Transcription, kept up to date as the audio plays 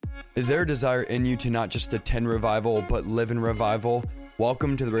Is there a desire in you to not just attend revival, but live in revival?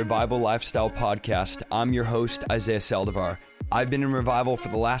 Welcome to the Revival Lifestyle Podcast. I'm your host, Isaiah Saldivar. I've been in revival for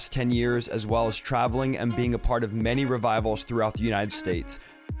the last 10 years, as well as traveling and being a part of many revivals throughout the United States.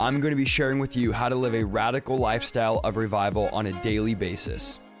 I'm going to be sharing with you how to live a radical lifestyle of revival on a daily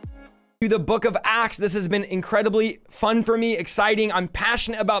basis. The book of Acts. This has been incredibly fun for me, exciting. I'm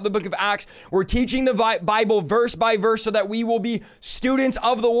passionate about the book of Acts. We're teaching the Bible verse by verse so that we will be students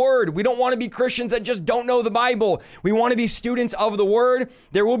of the word. We don't want to be Christians that just don't know the Bible. We want to be students of the word.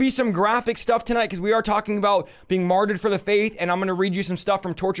 There will be some graphic stuff tonight because we are talking about being martyred for the faith, and I'm going to read you some stuff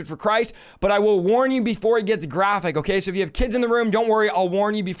from Tortured for Christ, but I will warn you before it gets graphic, okay? So if you have kids in the room, don't worry. I'll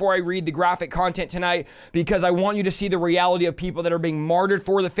warn you before I read the graphic content tonight because I want you to see the reality of people that are being martyred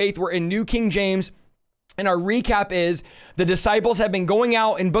for the faith. We're in New King James. And our recap is the disciples have been going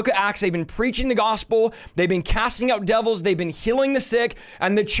out in book of Acts. They've been preaching the gospel. They've been casting out devils. They've been healing the sick,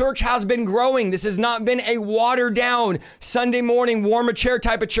 and the church has been growing. This has not been a watered down Sunday morning, warm a chair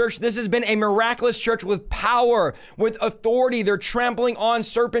type of church. This has been a miraculous church with power, with authority. They're trampling on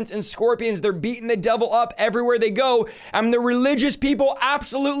serpents and scorpions. They're beating the devil up everywhere they go. And the religious people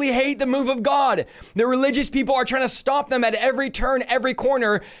absolutely hate the move of God. The religious people are trying to stop them at every turn, every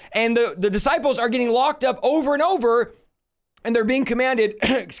corner. And the disciples are getting locked up over and over, and they're being commanded,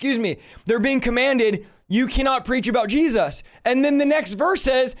 they're being commanded, you cannot preach about Jesus. And then the next verse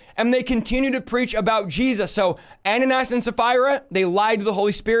says, and they continue to preach about Jesus. So Ananias and Sapphira, they lied to the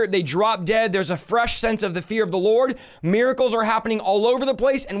Holy Spirit. They dropped dead. There's a fresh sense of the fear of the Lord. Miracles are happening all over the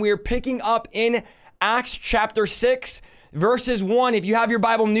place, and we are picking up in Acts chapter 6, verses 1. If you have your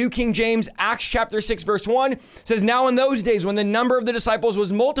Bible, New King James, Acts chapter 6, verse 1 says, now in those days when the number of the disciples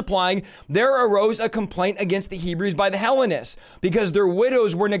was multiplying, there arose a complaint against the Hebrews by the Hellenists because their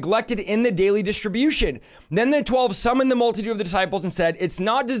widows were neglected in the daily distribution. Then the 12 summoned the multitude of the disciples and said, it's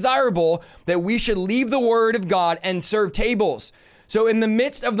not desirable that we should leave the word of God and serve tables. So in the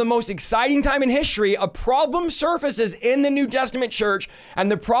midst of the most exciting time in history, a problem surfaces in the New Testament church.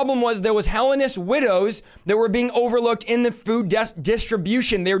 And the problem was there was Hellenist widows that were being overlooked in the food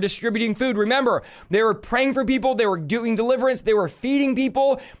distribution. They were distributing food. Remember, they were praying for people. They were doing deliverance. They were feeding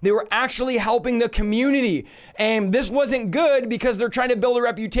people. They were actually helping the community. And this wasn't good because they're trying to build a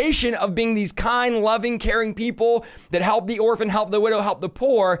reputation of being these kind, loving, caring people that help the orphan, help the widow, help the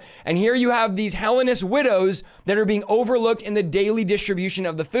poor. And here you have these Hellenist widows that are being overlooked in the daily distribution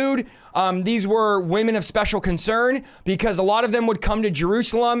of the food. These were women of special concern because a lot of them would come to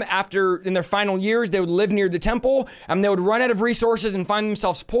Jerusalem after, in their final years, they would live near the temple and they would run out of resources and find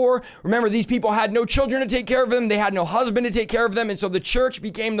themselves poor. Remember, these people had no children to take care of them. They had no husband to take care of them. And so the church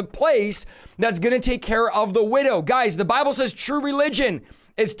became the place that's going to take care of the widow. Guys, the Bible says true religion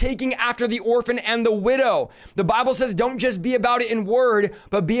is taking after the orphan and the widow. The Bible says don't just be about it in word,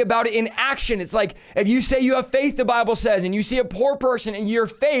 but be about it in action. It's like if you say you have faith, the Bible says, and you see a poor person and your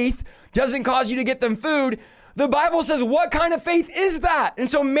faith doesn't cause you to get them food, the Bible says, what kind of faith is that? And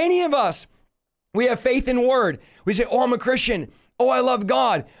so many of us, we have faith in word. We say, oh, I'm a Christian. Oh, I love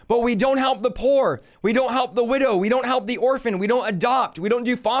God, but we don't help the poor. We don't help the widow. We don't help the orphan. We don't adopt. We don't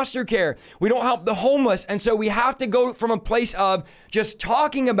do foster care. We don't help the homeless. And so we have to go from a place of just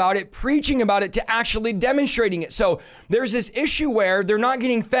talking about it, preaching about it, to actually demonstrating it. So there's this issue where they're not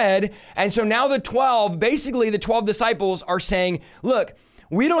getting fed. And so now the 12 disciples are saying, look,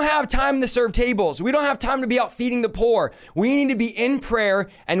 we don't have time to serve tables. We don't have time to be out feeding the poor. We need to be in prayer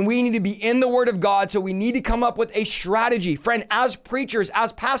and we need to be in the word of God. So we need to come up with a strategy. Friend, as preachers,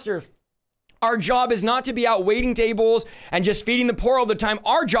 as pastors, our job is not to be out waiting tables and just feeding the poor all the time.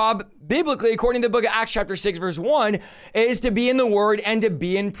 Our job, biblically, according to the book of Acts chapter 6, verse 1, is to be in the word and to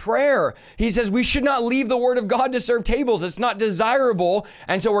be in prayer. He says we should not leave the word of God to serve tables. It's not desirable.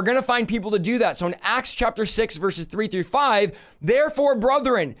 And so we're going to find people to do that. So in Acts chapter 6, verses 3 through 5, therefore,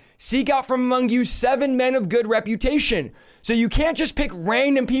 brethren, seek out from among you 7 men of good reputation. So you can't just pick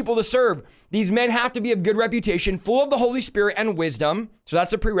random people to serve. These men have to be of good reputation, full of the Holy Spirit and wisdom. So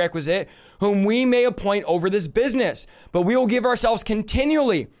that's a prerequisite, whom we may appoint over this business. But we will give ourselves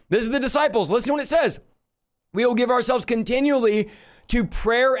continually. This is the disciples. Listen to what it says. We will give ourselves continually to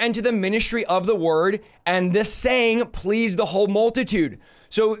prayer and to the ministry of the word, and this saying pleased the whole multitude.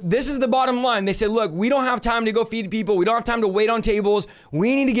 So this is the bottom line. They said, look, we don't have time to go feed people. We don't have time to wait on tables.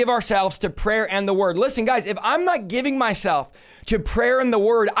 We need to give ourselves to prayer and the word. Listen, guys, if I'm not giving myself to prayer and the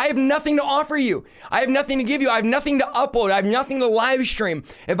word, I have nothing to offer you. I have nothing to give you. I have nothing to upload. I have nothing to live stream.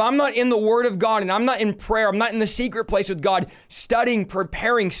 If I'm not in the word of God and I'm not in prayer, I'm not in the secret place with God, studying,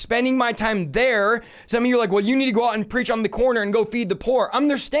 preparing, spending my time there. Some of you are like, well, you need to go out and preach on the corner and go feed the poor.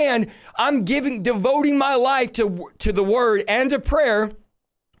 Understand, I'm devoting my life to the word and to prayer.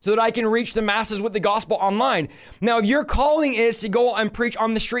 so that I can reach the masses with the gospel online. Now, if your calling is to go and preach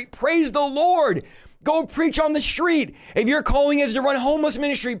on the street, praise the Lord. Go preach on the street. If your calling is to run homeless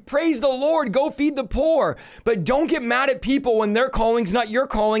ministry, praise the Lord. Go feed the poor. But don't get mad at people when their calling's not your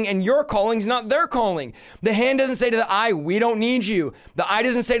calling and your calling's not their calling. The hand doesn't say to the eye, we don't need you. The eye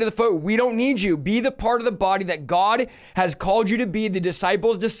doesn't say to the foot, we don't need you. Be the part of the body that God has called you to be. The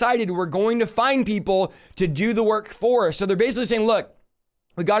disciples decided we're going to find people to do the work for us. So they're basically saying, look,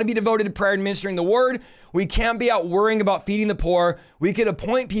 we got to be devoted to prayer and ministering the word. We can't be out worrying about feeding the poor. We could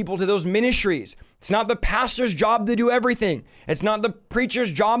appoint people to those ministries. It's not the pastor's job to do everything. It's not the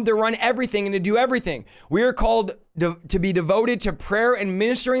preacher's job to run everything and to do everything. We are called to be devoted to prayer and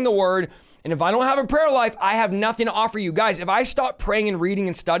ministering the word. And if I don't have a prayer life, I have nothing to offer you. Guys, if I stop praying and reading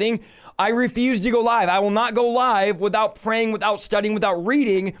and studying, I refuse to go live. I will not go live without praying, without studying, without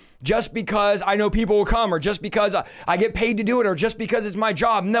reading, just because I know people will come, or just because I get paid to do it, or just because it's my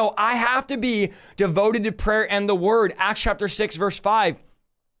job. No, I have to be devoted to prayer and the word. Acts chapter 6, verse 5.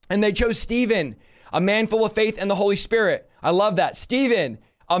 And they chose Stephen, a man full of faith and the Holy Spirit. I love that. Stephen,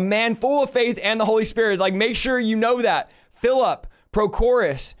 a man full of faith and the Holy Spirit. Like, make sure you know that. Philip,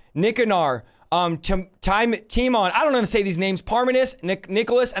 Prochorus, Nicanor, Timon, I don't know how to say these names, Parmenas,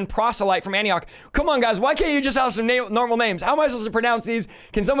 Nicholas, and Proselyte from Antioch. Come on, guys, why can't you just have some normal names? How am I supposed to pronounce these?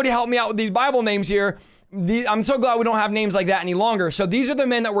 Can somebody help me out with these Bible names here? I'm so glad we don't have names like that any longer. So these are the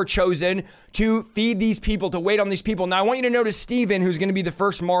men that were chosen to feed these people, to wait on these people. Now, I want you to notice Stephen, who's going to be the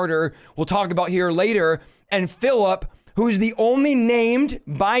first martyr, we'll talk about here later, and Philip, who's the only named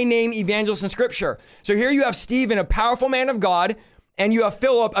by name evangelist in Scripture. So here you have Stephen, a powerful man of God, and you have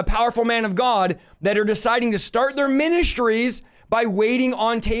Philip, a powerful man of God, that are deciding to start their ministries by waiting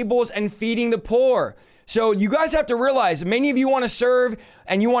on tables and feeding the poor. So you guys have to realize, many of you want to serve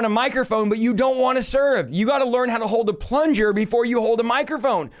and you want a microphone, but you don't want to serve. You got to learn how to hold a plunger before you hold a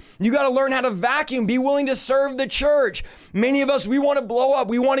microphone. You got to learn how to vacuum, be willing to serve the church. Many of us, we want to blow up.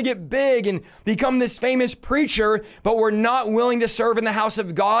 We want to get big and become this famous preacher, but we're not willing to serve in the house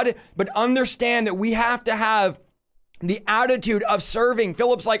of God. But understand that we have to have the attitude of serving.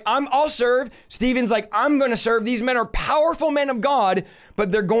 Philip's like, I'll serve. Stephen's like, I'm going to serve. These men are powerful men of God,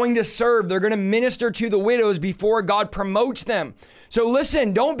 but they're going to serve. They're going to minister to the widows before God promotes them. So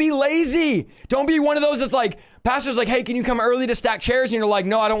listen, don't be lazy. Don't be one of those that's like, pastor's like, hey, can you come early to stack chairs? And you're like,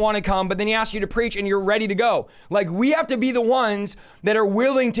 no, I don't want to come. But then he asks you to preach and you're ready to go. Like, we have to be the ones that are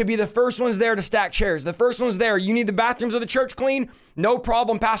willing to be the first ones there to stack chairs. The first ones there. You need the bathrooms of the church clean? No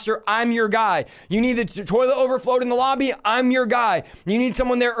problem, pastor. I'm your guy. You need the toilet overflowed in the lobby? I'm your guy. You need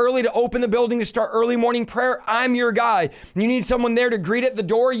someone there early to open the building to start early morning prayer? I'm your guy. You need someone there to greet at the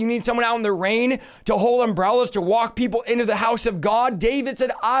door? You need someone out in the rain to hold umbrellas to walk people into the house of God? David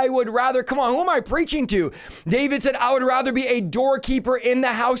said, I would rather, come on, who am I preaching to? David said, I would rather be a doorkeeper in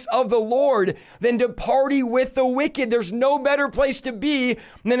the house of the Lord than to party with the wicked. There's no better place to be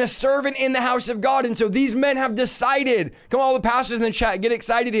than a servant in the house of God. And so these men have decided, come on, all the pastors in the chat, get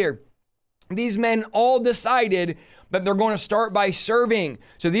excited here. These men all decided that they're going to start by serving.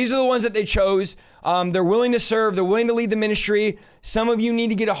 So these are the ones that they chose. They're willing to serve. They're willing to lead the ministry. Some of you need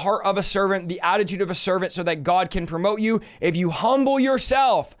to get a heart of a servant, the attitude of a servant, so that God can promote you. If you humble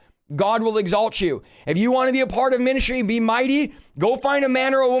yourself, God will exalt you. If you want to be a part of ministry, be mighty, go find a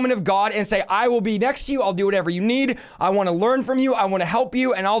man or a woman of God and say, I will be next to you. I'll do whatever you need. I want to learn from you. I want to help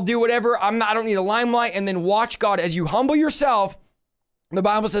you, and I'll do whatever. I don't need a limelight. And then watch God as you humble yourself. The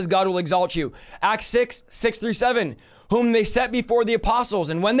Bible says God will exalt you. Acts 6:6-7, whom they set before the apostles.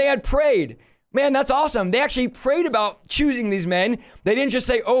 And when they had prayed, man, that's awesome. They actually prayed about choosing these men. They didn't just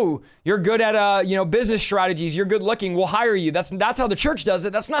say, oh, you're good at, business strategies. You're good looking. We'll hire you. That's how the church does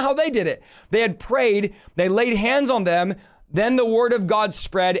it. That's not how they did it. They had prayed. They laid hands on them. Then the word of God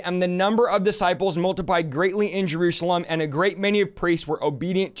spread, and the number of disciples multiplied greatly in Jerusalem, and a great many of priests were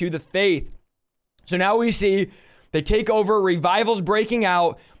obedient to the faith. So now we see they take over, revival's breaking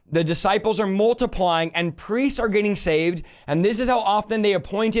out, the disciples are multiplying, and priests are getting saved. And this is how often they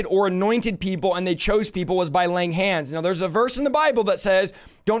appointed or anointed people, and they chose people, was by laying hands. Now, there's a verse in the Bible that says,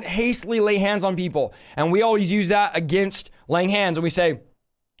 don't hastily lay hands on people. And we always use that against laying hands. And we say,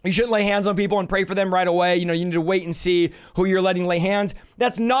 you shouldn't lay hands on people and pray for them right away. You need to wait and see who you're letting lay hands.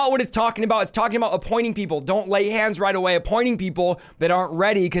 That's not what it's talking about. It's talking about appointing people. Don't lay hands right away, appointing people that aren't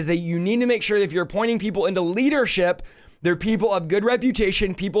ready, because you need to make sure that if you're appointing people into leadership, they're people of good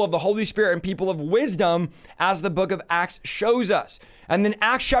reputation, people of the Holy Spirit, and people of wisdom, as the book of Acts shows us. And then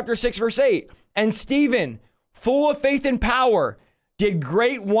Acts chapter 6, verse 8, and Stephen, full of faith and power, did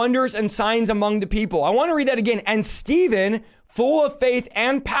great wonders and signs among the people. I want to read that again. And Stephen, full of faith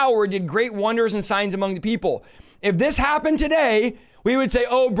and power, did great wonders and signs among the people. If this happened today, we would say,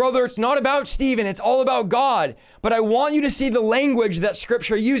 oh, brother, it's not about Stephen. It's all about God. But I want you to see the language that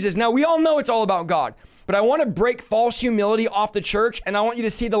scripture uses. Now, we all know it's all about God, but I want to break false humility off the church, and I want you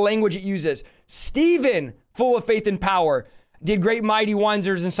to see the language it uses. Stephen, full of faith and power, did great mighty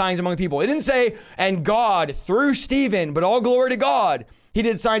wonders and signs among people. It didn't say, and God through Stephen, but all glory to God, he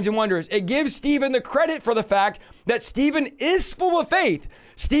did signs and wonders. It gives Stephen the credit for the fact that Stephen is full of faith.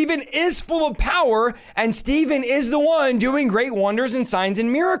 Stephen is full of power, and Stephen is the one doing great wonders and signs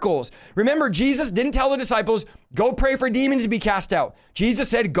and miracles. Remember, Jesus didn't tell the disciples, go pray for demons to be cast out. Jesus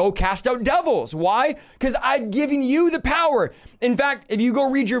said, go cast out devils. Why? Because I've given you the power. In fact, if you go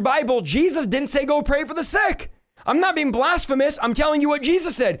read your Bible, Jesus didn't say, go pray for the sick. I'm not being blasphemous. I'm telling you what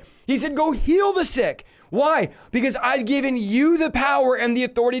Jesus said. He said, go heal the sick. Why? Because I've given you the power and the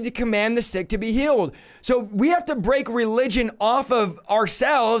authority to command the sick to be healed. So we have to break religion off of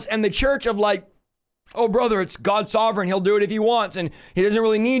ourselves and the church of like, oh, brother, it's God's sovereign. He'll do it if he wants, and he doesn't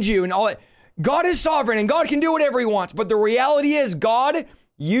really need you and all that. God is sovereign and God can do whatever he wants. But the reality is God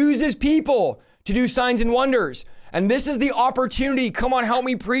uses people to do signs and wonders. And this is the opportunity, come on, help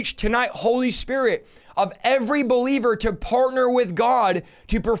me preach tonight, Holy Spirit, of every believer to partner with God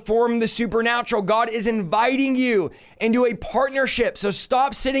to perform the supernatural. God is inviting you into a partnership. So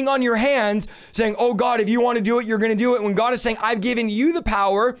stop sitting on your hands saying, oh God, if you want to do it, you're going to do it. When God is saying, I've given you the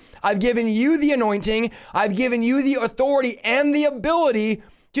power, I've given you the anointing, I've given you the authority and the ability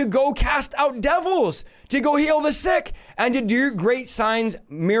to go cast out devils, to go heal the sick, and to do great signs,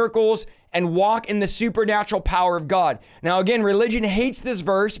 miracles, and walk in the supernatural power of God. Now, again, religion hates this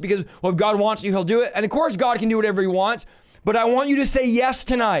verse because, well, if God wants you, he'll do it. And of course, God can do whatever he wants. But I want you to say yes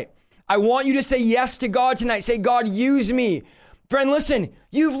tonight. I want you to say yes to God tonight. Say, God, use me. Friend, listen,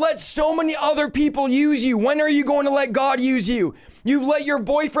 you've let so many other people use you. When are you going to let God use you? You've let your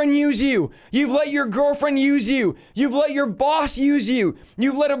boyfriend use you. You've let your girlfriend use you. You've let your boss use you.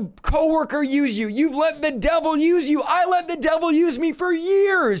 You've let a coworker use you. You've let the devil use you. I let the devil use me for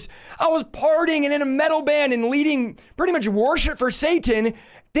years. I was partying and in a metal band and leading pretty much worship for Satan,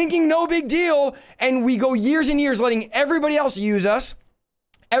 thinking no big deal. And we go years and years letting everybody else use us.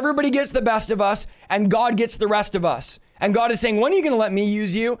 Everybody gets the best of us, and God gets the rest of us. And God is saying, when are you going to let me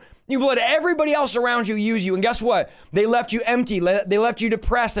use you? You've let everybody else around you use you. And guess what? They left you empty. They left you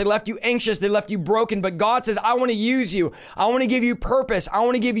depressed. They left you anxious. They left you broken. But God says, I want to use you. I want to give you purpose. I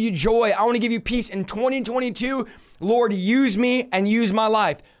want to give you joy. I want to give you peace. In 2022, Lord, use me and use my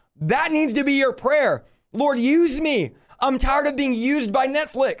life. That needs to be your prayer. Lord, use me. I'm tired of being used by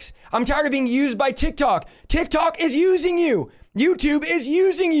Netflix. I'm tired of being used by TikTok. TikTok is using you. YouTube is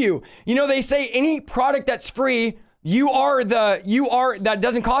using you. You know, they say any product that's free, that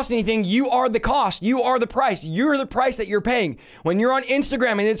doesn't cost anything. You are the cost. You are the price. You're the price that you're paying. When you're on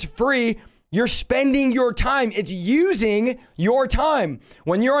Instagram and it's free, you're spending your time. It's using your time.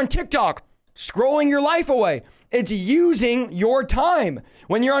 When you're on TikTok, scrolling your life away, it's using your time.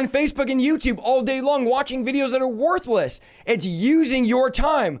 When you're on Facebook and YouTube all day long watching videos that are worthless, it's using your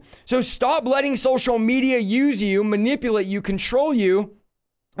time. So stop letting social media use you, manipulate you, control you,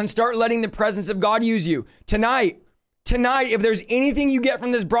 and start letting the presence of God use you. Tonight, if there's anything you get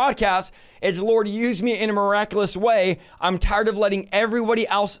from this broadcast, it's Lord, use me in a miraculous way. I'm tired of letting everybody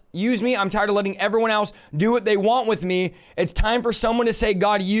else use me. I'm tired of letting everyone else do what they want with me. It's time for someone to say,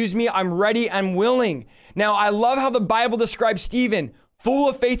 God, use me. I'm ready. I'm willing. Now, I love how the Bible describes Stephen, full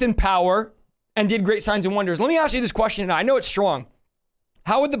of faith and power, and did great signs and wonders. Let me ask you this question, and I know it's strong.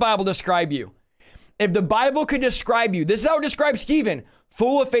 How would the Bible describe you? If the Bible could describe you, this is how it describes Stephen,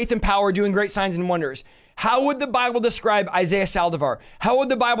 full of faith and power, doing great signs and wonders. How would the Bible describe Isaiah Saldivar? How would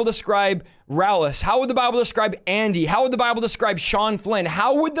the Bible describe Rowlis? How would the Bible describe Andy? How would the Bible describe Sean Flynn?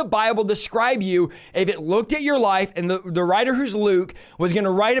 How would the Bible describe you if it looked at your life and the writer who's Luke was going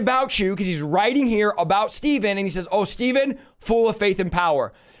to write about you because he's writing here about Stephen and he says, oh, Stephen, full of faith and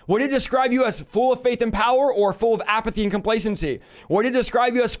power. Would it describe you as full of faith and power or full of apathy and complacency? Would it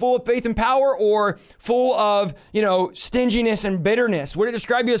describe you as full of faith and power or full of, stinginess and bitterness? Would it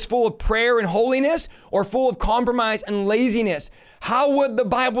describe you as full of prayer and holiness or full of compromise and laziness? How would the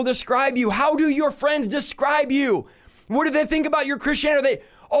Bible describe you? How do your friends describe you? What do they think about your Christianity?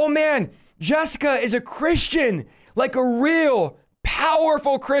 Oh man, Jessica is a Christian, like a real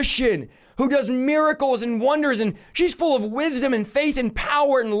powerful Christian who does miracles and wonders, and she's full of wisdom and faith and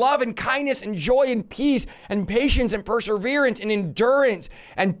power and love and kindness and joy and peace and patience and perseverance and endurance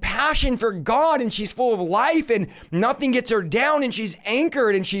and passion for God, and she's full of life and nothing gets her down, and she's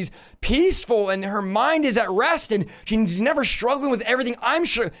anchored and she's peaceful and her mind is at rest and she's never struggling with everything. I'm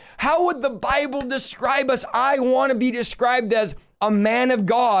sure. How would the Bible describe us? I want to be described as a man of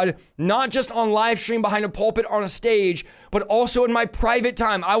God, not just on live stream behind a pulpit on a stage, but also in my private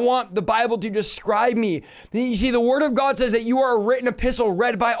time. I want the Bible to describe me. You see, the word of God says that you are a written epistle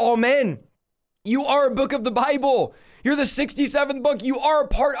read by all men. You are a book of the Bible. You're the 67th book. You are a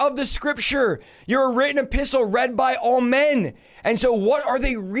part of the scripture. You're a written epistle read by all men. And so what are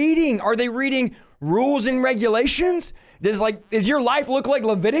they reading? Are they reading rules and regulations? Does your life look like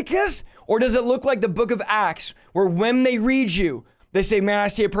Leviticus? Or does it look like the book of Acts, where when they read you, they say, man, I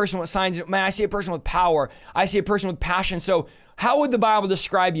see a person with signs. Man, I see a person with power. I see a person with passion. So how would the Bible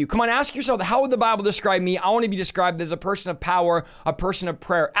describe you? Come on, ask yourself, how would the Bible describe me? I want to be described as a person of power, a person of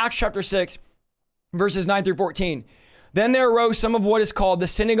prayer. Acts chapter 6, verses 9 through 14. Then there arose some of what is called the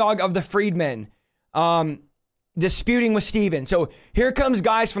synagogue of the freedmen, disputing with Stephen. So here comes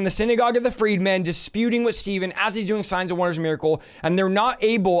guys from the synagogue of the freedmen disputing with Stephen as he's doing signs and wonders and miracle, and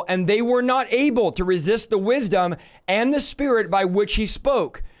they were not able to resist the wisdom and the spirit by which he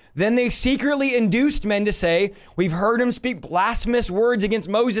spoke. Then they secretly induced men to say, we've heard him speak blasphemous words against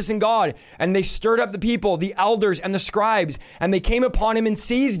Moses and God. And they stirred up the people, the elders and the scribes, and they came upon him and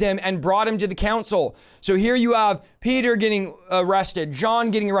seized him and brought him to the council. So here you have Peter getting arrested, John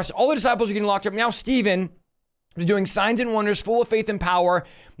getting arrested. All the disciples are getting locked up. Now Stephen is doing signs and wonders, full of faith and power.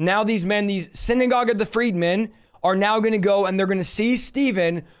 Now these men, these synagogue of the freedmen, are now going to go and they're going to seize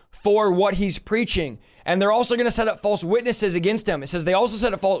Stephen for what he's preaching. And they're also going to set up false witnesses against him. It says they also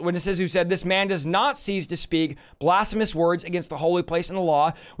set up false witnesses who said, this man does not cease to speak blasphemous words against the holy place and the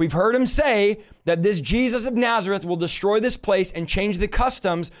law. We've heard him say that this Jesus of Nazareth will destroy this place and change the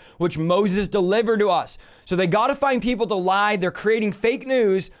customs which Moses delivered to us. So they got to find people to lie. They're creating fake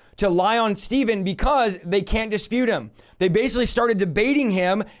news to lie on Stephen because they can't dispute him. They basically started debating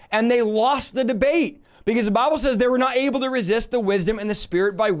him and they lost the debate. Because the Bible says they were not able to resist the wisdom and the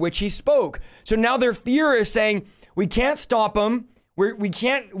spirit by which he spoke. So now their fear is saying, we can't stop him. We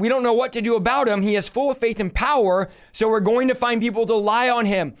don't know what to do about him. He is full of faith and power. So we're going to find people to lie on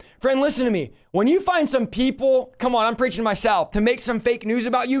him. Friend, listen to me. When you find some people, come on, I'm preaching to myself, to make some fake news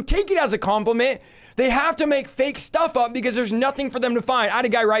about you, take it as a compliment. They have to make fake stuff up because there's nothing for them to find. I had a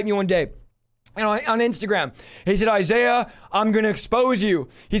guy write me one day, on Instagram. He said, Isaiah, I'm going to expose you.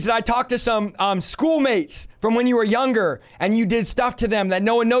 He said, I talked to some schoolmates from when you were younger and you did stuff to them that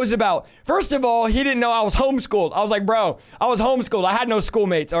no one knows about. First of all, he didn't know I was homeschooled. I was like, bro, I was homeschooled. I had no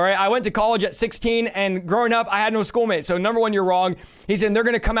schoolmates. All right. I went to college at 16 and growing up, I had no schoolmates. So number one, you're wrong. He said, they're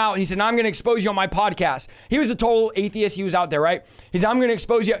going to come out. He said, I'm going to expose you on my podcast. He was a total atheist. He was out there, right? He said, I'm going to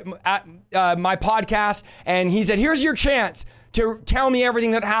expose you at my podcast. And he said, here's your chance to tell me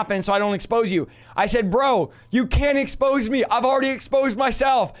everything that happened so I don't expose you. I said, bro, you can't expose me. I've already exposed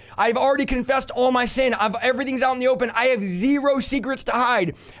myself. I've already confessed all my sin. Everything's out in the open. I have zero secrets to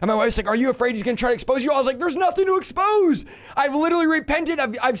hide. And my wife's like, are you afraid he's going to try to expose you? I was like, there's nothing to expose. I've literally repented.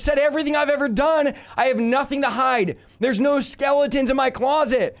 I've said everything I've ever done. I have nothing to hide. There's no skeletons in my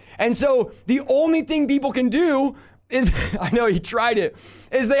closet. And so the only thing people can do is, I know he tried it,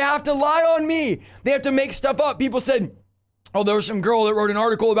 is they have to lie on me. They have to make stuff up. People said, oh, there was some girl that wrote an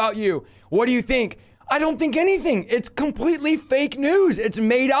article about you. What do you think? I don't think anything. It's completely fake news. It's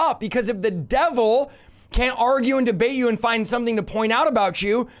made up because if the devil can't argue and debate you and find something to point out about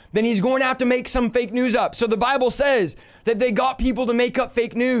you, then he's going to have to make some fake news up. So the Bible says that they got people to make up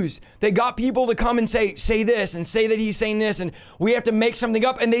fake news. They got people to come and say this and say that he's saying this and we have to make something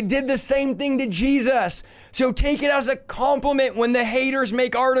up. And they did the same thing to Jesus. So take it as a compliment when the haters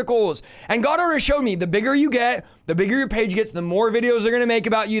make articles. And God already showed me the bigger you get, the bigger your page gets, the more videos they're going to make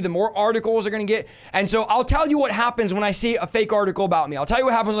about you, the more articles they're going to get. And so I'll tell you what happens when I see a fake article about me. I'll tell you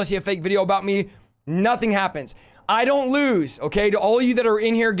what happens when I see a fake video about me. Nothing happens. I don't lose, okay? To all of you that are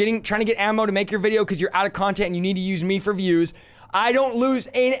in here trying to get ammo to make your video because you're out of content and you need to use me for views, I don't lose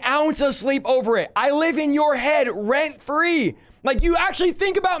an ounce of sleep over it. I live in your head rent free. Like, you actually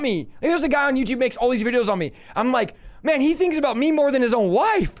think about me. Like, there's a guy on YouTube makes all these videos on me. I'm like, man, he thinks about me more than his own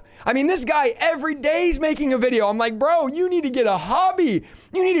wife. I mean, this guy every day is making a video. I'm like, bro, you need to get a hobby.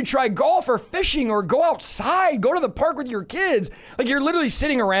 You need to try golf or fishing or go outside, go to the park with your kids. Like, you're literally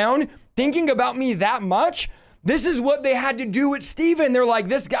sitting around thinking about me that much. This is what they had to do with Stephen. They're like,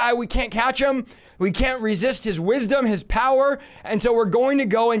 this guy, we can't catch him. We can't resist his wisdom, his power. And so we're going to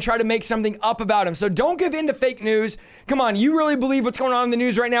go and try to make something up about him. So don't give in to fake news. Come on, you really believe what's going on in the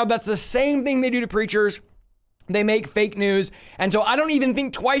news right now? That's the same thing they do to preachers. They make fake news. And so I don't even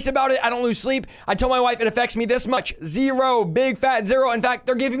think twice about it. I don't lose sleep. I tell my wife it affects me this much. 0, big fat 0. In fact,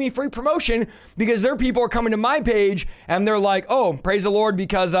 they're giving me free promotion because their people are coming to my page and they're like, oh, praise the Lord,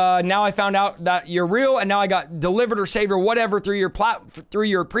 because now I found out that you're real and now I got delivered or saved or whatever through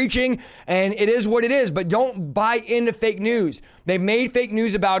your preaching, and it is what it is. But don't buy into fake news. They've made fake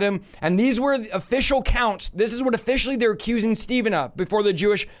news about him, and these were the official counts. This is what officially they're accusing Stephen of before the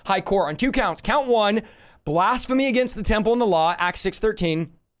Jewish high court on 2 counts. Count 1, blasphemy against the temple and the law, Acts 6:13.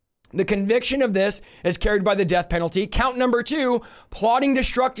 The conviction of this is carried by the death penalty. Count number 2, plotting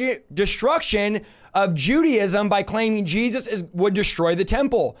destruction of Judaism by claiming Jesus would destroy the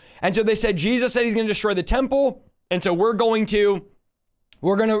temple. And so they said, Jesus said he's going to destroy the temple, and so we're going to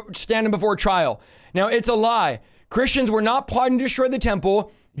stand him before trial. Now, it's a lie. Christians were not plotting to destroy the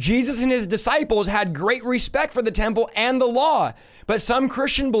temple. Jesus and his disciples had great respect for the temple and the law, but some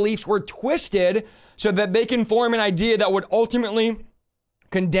Christian beliefs were twisted so that they can form an idea that would ultimately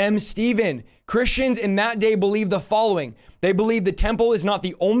condemn Stephen. Christians in that day believed the following. They believed the temple is not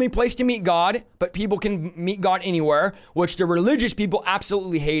the only place to meet God, but people can meet God anywhere, which the religious people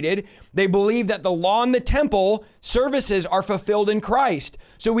absolutely hated. They believed that the law and the temple services are fulfilled in Christ.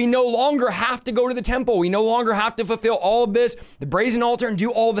 So we no longer have to go to the temple. We no longer have to fulfill all of this, the brazen altar, and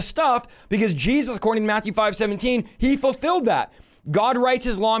do all the stuff, because Jesus, according to Matthew 5:17, he fulfilled that. God writes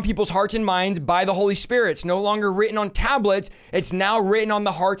his law in people's hearts and minds by the Holy Spirit. It's no longer written on tablets. It's now written on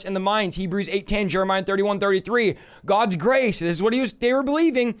the hearts and the minds. Hebrews 8:10, Jeremiah 31:33. God's grace, this is what they were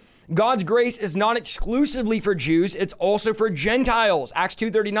believing. God's grace is not exclusively for Jews. It's also for Gentiles. Acts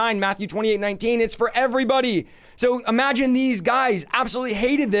 2:39, Matthew 28:19. It's for everybody. So imagine these guys absolutely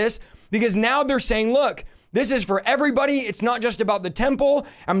hated this because now they're saying, look, this is for everybody. It's not just about the temple.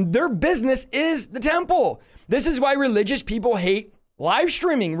 Their business is the temple. This is why religious people hate live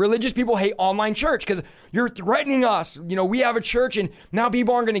streaming. Religious people hate online church because you're threatening us. You know, we have a church and now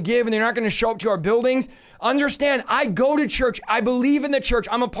people aren't going to give and they're not going to show up to our buildings. Understand, I go to church. I believe in the church.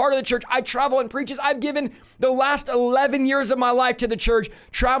 I'm a part of the church. I travel and preach. I've given the last 11 years of my life to the church,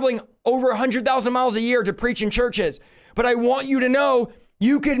 traveling over 100,000 miles a year to preach in churches. But I want you to know,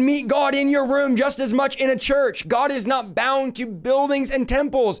 you could meet God in your room just as much in a church. God is not bound to buildings and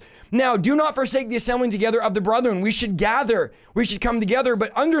temples. Now, do not forsake the assembling together of the brethren. We should gather. We should come together.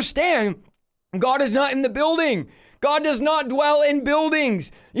 But understand, God is not in the building. God does not dwell in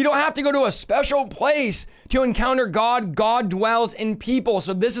buildings. You don't have to go to a special place to encounter God. God dwells in people.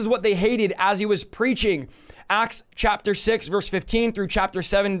 So this is what they hated as he was preaching. Acts chapter 6, verse 15 through chapter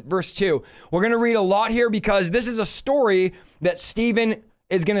 7, verse 2. We're going to read a lot here because this is a story that Stephen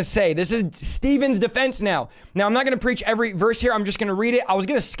is going to say. This is Stephen's defense now. Now, I'm not going to preach every verse here. I'm just going to read it. I was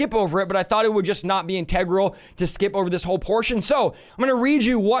going to skip over it, but I thought it would just not be integral to skip over this whole portion. So I'm going to read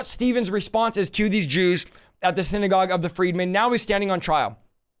you what Stephen's response is to these Jews at the synagogue of the freedmen. Now he's standing on trial.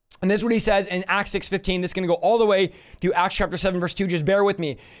 And this is what he says in Acts 6:15. This is going to go all the way to Acts chapter 7, verse 2. Just bear with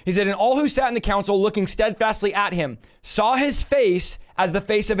me. He said, and all who sat in the council looking steadfastly at him saw his face as the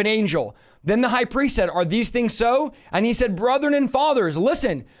face of an angel. Then the high priest said, are these things so? And he said, brethren and fathers,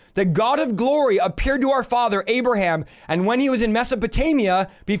 listen, the God of glory appeared to our father Abraham, and when he was in Mesopotamia,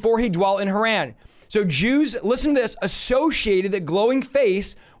 before he dwelt in Haran. So Jews, listen to this, associated the glowing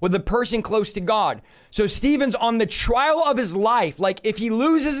face with a person close to God. So Stephen's on the trial of his life. Like if he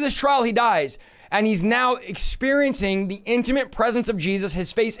loses this trial, he dies. And he's now experiencing the intimate presence of Jesus.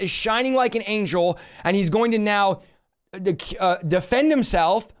 His face is shining like an angel, and he's going to now defend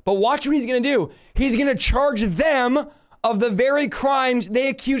himself. But watch what he's going to do. He's going to charge them of the very crimes they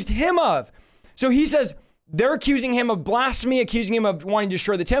accused him of. So he says, they're accusing him of blasphemy, accusing him of wanting to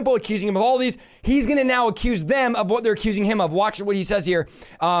destroy the temple, accusing him of all these. He's going to now accuse them of what they're accusing him of. Watch what he says here.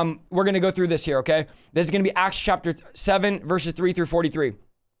 We're going to go through this here, okay? This is going to be Acts chapter 7, verses 3 through 43.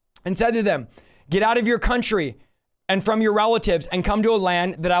 And said to them, get out of your country and from your relatives and come to a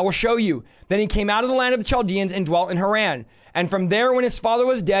land that I will show you. Then he came out of the land of the Chaldeans and dwelt in Haran. And from there, when his father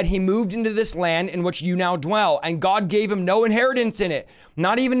was dead, he moved into this land in which you now dwell. And God gave him no inheritance in it,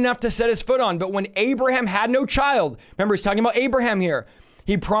 not even enough to set his foot on. But when Abraham had no child, remember he's talking about Abraham here,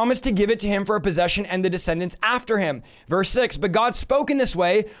 he promised to give it to him for a possession and the descendants after him. Verse 6, but God spoke in this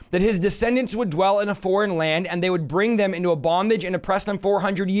way that his descendants would dwell in a foreign land and they would bring them into a bondage and oppress them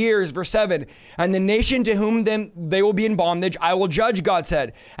 400 years. Verse 7, and the nation to whom they will be in bondage, I will judge, God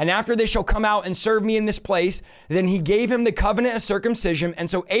said. And after they shall come out and serve me in this place, then he gave him the covenant of circumcision. And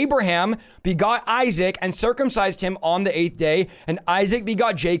so Abraham begot Isaac and circumcised him on the 8th day. And Isaac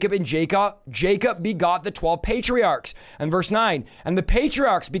begot Jacob, and Jacob begot the 12 patriarchs. And verse 9, and the patriarchs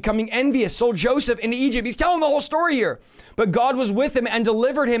patriarchs, becoming envious, sold Joseph into Egypt. He's telling the whole story here. But God was with him and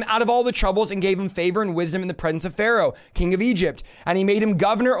delivered him out of all the troubles and gave him favor and wisdom in the presence of Pharaoh, king of Egypt. And he made him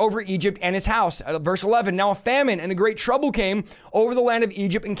governor over Egypt and his house. Verse 11, now a famine and a great trouble came over the land of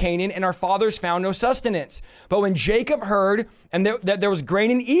Egypt and Canaan, and our fathers found no sustenance. But when Jacob heard that there was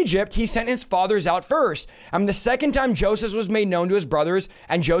grain in Egypt, he sent his fathers out first. And the second time Joseph was made known to his brothers,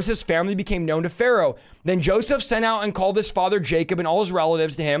 and Joseph's family became known to Pharaoh. Then Joseph sent out and called his father Jacob and all his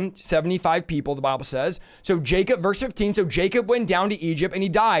relatives to him, 75 people, the Bible says. So Jacob, verse 15, so Jacob went down to Egypt and he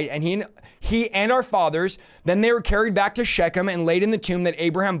died, and he and our fathers. Then they were carried back to Shechem and laid in the tomb that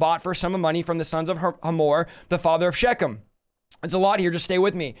Abraham bought for a sum of money from the sons of Hamor, the father of Shechem. It's a lot here, just stay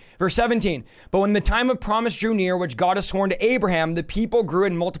with me. Verse 17, but when the time of promise drew near, which God has sworn to Abraham, the people grew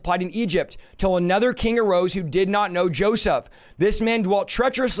and multiplied in Egypt, till another king arose who did not know Joseph. This man dwelt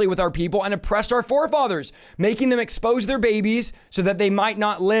treacherously with our people and oppressed our forefathers, making them expose their babies so that they might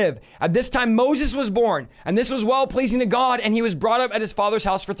not live. At this time Moses was born, and this was well pleasing to God, and he was brought up at his father's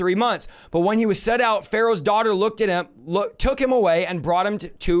house for 3 months. But when he was set out, Pharaoh's daughter looked at him, took him away and brought him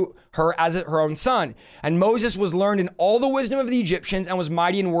to her as her own son. And Moses was learned in all the wisdom of the Egyptians and was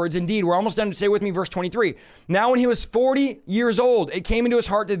mighty in words and deed. We're almost done. Stay with me, verse 23. Now when he was 40 years old, it came into his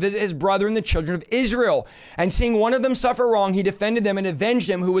heart to visit his brethren, the children of Israel. And seeing one of them suffer wrong, he defended them and avenged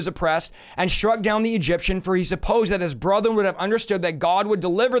him who was oppressed and struck down the Egyptian, for he supposed that his brethren would have understood that God would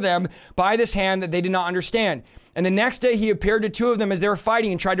deliver them by this hand that they did not understand. And the next day he appeared to two of them as they were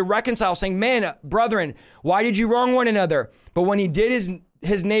fighting and tried to reconcile, saying, "Man, brethren, why did you wrong one another?" But when he did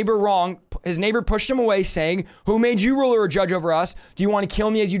his neighbor wrong, his neighbor pushed him away, saying, "Who made you ruler or judge over us? Do you want to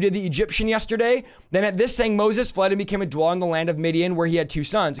kill me as you did the Egyptian yesterday?" Then at this saying, Moses fled and became a dweller in the land of Midian, where he had 2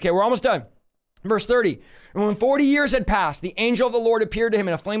 sons. Okay, we're almost done. Verse 30, and when 40 years had passed, the angel of the Lord appeared to him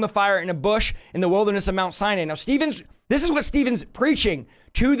in a flame of fire in a bush in the wilderness of Mount Sinai. Now, this is what Stephen's preaching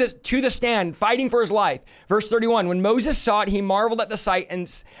to the stand, fighting for his life. Verse 31, when Moses saw it, he marveled at the sight, and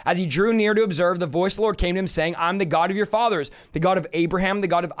as he drew near to observe, the voice of the Lord came to him, saying, "I'm the God of your fathers, the God of Abraham, the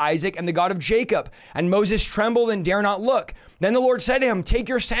God of Isaac, and the God of Jacob." And Moses trembled and dare not look. Then the Lord said to him, "Take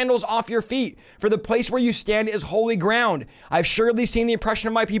your sandals off your feet, for the place where you stand is holy ground. I've surely seen the oppression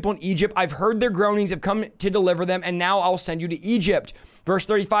of my people in Egypt. I've heard their groanings, have come to deliver them, and now I'll send you to Egypt." Verse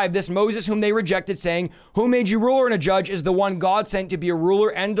 35, this Moses whom they rejected, saying, "Who made you ruler and a judge?" is the one God sent to be a ruler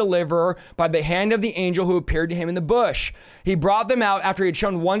and deliverer by the hand of the angel who appeared to him in the bush. He brought them out after he had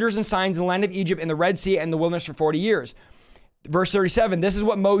shown wonders and signs in the land of Egypt, in the Red Sea, and the wilderness for 40 years. Verse 37, this is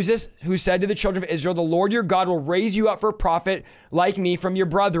what Moses, who said to the children of Israel, "The Lord your God will raise you up for a prophet like me from your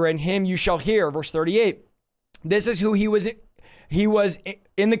brethren. Him you shall hear." Verse 38, this is who he was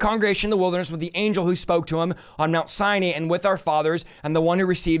in the congregation in the wilderness with the angel who spoke to him on Mount Sinai and with our fathers, and the one who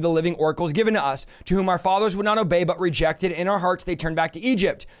received the living oracles given to us, to whom our fathers would not obey, but rejected. In our hearts they turned back to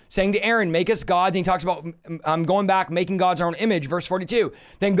Egypt, saying to Aaron, "Make us gods." And he talks about going back, making gods our own image. Verse 42,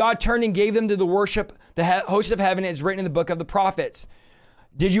 then God turned and gave them to the worship the host of heaven. It's written in the book of the prophets.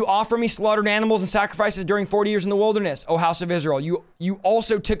 Did you offer me slaughtered animals and sacrifices during 40 years in the wilderness, O house of Israel? You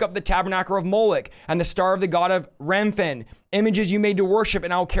also took up the tabernacle of Moloch and the star of the god of Remphan, images you made to worship,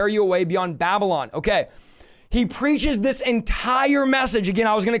 and I will carry you away beyond Babylon. Okay. He preaches this entire message. Again,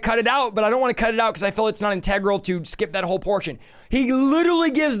 I was going to cut it out, but I don't want to cut it out because I feel it's not integral to skip that whole portion. He literally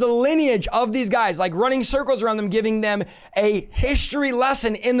gives the lineage of these guys, like running circles around them, giving them a history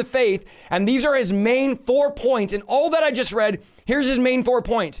lesson in the faith. And these are his main 4 points. And all that I just read, here's his main 4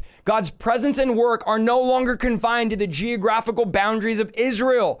 points. God's presence and work are no longer confined to the geographical boundaries of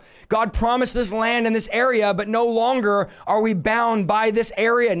Israel. God promised this land and this area, but no longer are we bound by this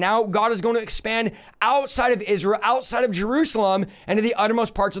area. Now God is going to expand outside of Israel, outside of Jerusalem, and to the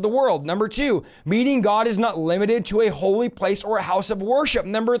uttermost parts of the world. Number 2, meeting God is not limited to a holy place or a house of worship.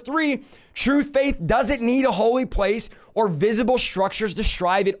 Number 3, true faith doesn't need a holy place or visible structures to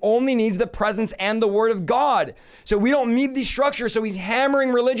strive. It only needs the presence and the word of God. So we don't need these structures. So he's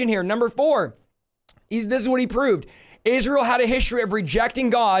hammering religion here. Number 4, this is what he proved. Israel had a history of rejecting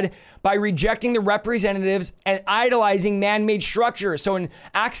God by rejecting the representatives and idolizing man-made structures. So in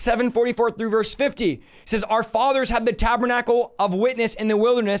Acts 7:44 through verse 50, it says, our fathers had the tabernacle of witness in the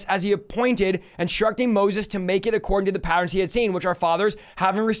wilderness as he appointed, instructing Moses to make it according to the patterns he had seen, which our fathers,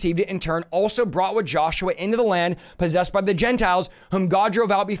 having received it in turn, also brought with Joshua into the land possessed by the Gentiles, whom God drove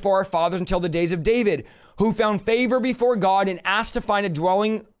out before our fathers until the days of David, who found favor before God and asked to find a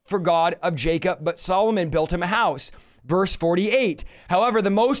dwelling for God of Jacob, but Solomon built him a house. Verse 48, however, the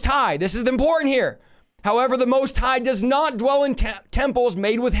Most High, this is important here, However, the Most High does not dwell in temples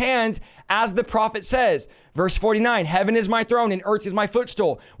made with hands, as the prophet says. Verse 49, heaven is my throne and earth is my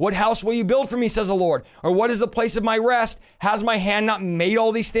footstool. What house will you build for me, says the Lord? Or what is the place of my rest? Has my hand not made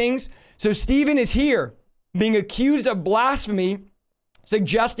all these things? So Stephen is here being accused of blasphemy,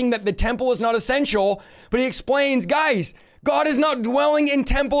 suggesting that the temple is not essential. But he explains, guys, God is not dwelling in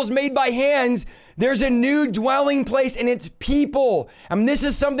temples made by hands. There's a new dwelling place and it's people. And this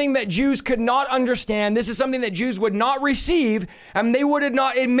is something that Jews could not understand. This is something that Jews would not receive and they would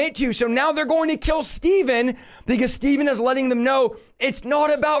not admit to. So now they're going to kill Stephen because Stephen is letting them know it's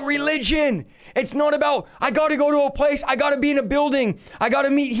not about religion. It's not about, I got to go to a place. I got to be in a building. I got to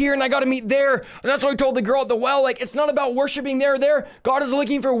meet here and I got to meet there. And that's what I told the girl at the well. Like, it's not about worshiping there. God is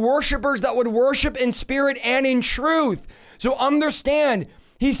looking for worshipers that would worship in spirit and in truth. So understand,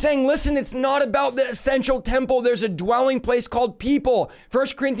 he's saying, listen, it's not about the essential temple. There's a dwelling place called people. 1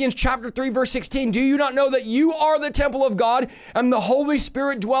 Corinthians chapter 3, verse 16. Do you not know that you are the temple of God and the Holy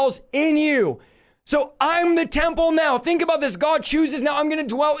Spirit dwells in you? So I'm the temple now. Think about this. God chooses now I'm going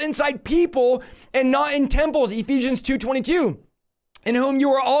to dwell inside people and not in temples. Ephesians 2:22. In whom you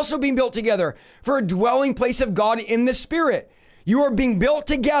are also being built together for a dwelling place of God in the Spirit. You are being built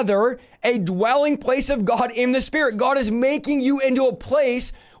together, a dwelling place of God in the Spirit. God is making you into a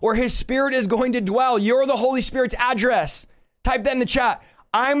place where his Spirit is going to dwell. You're the Holy Spirit's address. Type that in the chat.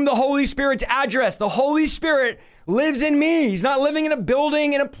 I'm the Holy Spirit's address. The Holy Spirit lives in me. He's not living in a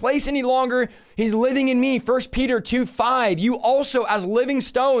building, in a place any longer. He's living in me. 1 Peter 2:5. You also, as living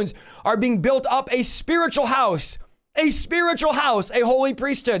stones, are being built up a spiritual house, a holy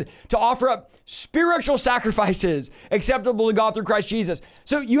priesthood to offer up spiritual sacrifices acceptable to God through Christ Jesus.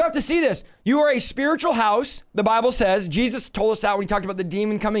 So you have to see this. You are a spiritual house. The Bible says, Jesus told us that when he talked about the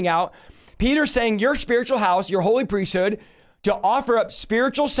demon coming out. Peter's saying your spiritual house, your holy priesthood, to offer up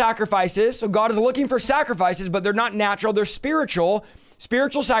spiritual sacrifices. So God is looking for sacrifices, but they're not natural. They're spiritual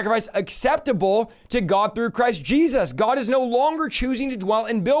sacrifice acceptable to God through Christ Jesus. God is no longer choosing to dwell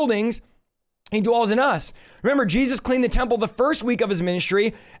in buildings. He dwells in us. Remember, Jesus cleaned the temple the first week of his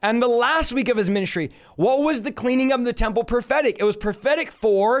ministry and the last week of his ministry. What was the cleaning of the temple prophetic? It was prophetic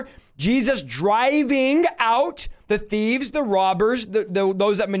for Jesus driving out the thieves, the robbers,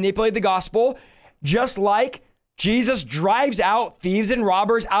 those that manipulate the gospel, just like Jesus drives out thieves and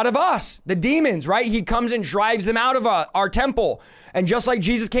robbers out of us, the demons, right? He comes and drives them out of our temple. And just like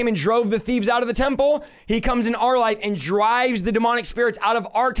Jesus came and drove the thieves out of the temple, he comes in our life and drives the demonic spirits out of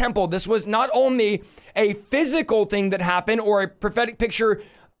our temple. This was not only a physical thing that happened or a prophetic picture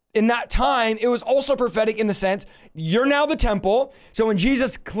in that time, it was also prophetic in the sense, you're now the temple. So when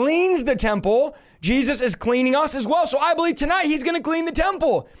Jesus cleans the temple, Jesus is cleaning us as well. So I believe tonight he's going to clean the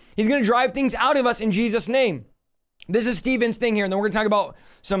temple. He's going to drive things out of us in Jesus' name. This is Stephen's thing here, and then we're going to talk about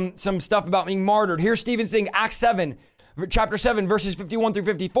some stuff about being martyred. Here's Stephen's thing, Acts 7, chapter 7, verses 51 through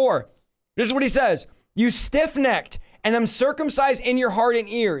 54. This is what he says. You stiff-necked and uncircumcised in your heart and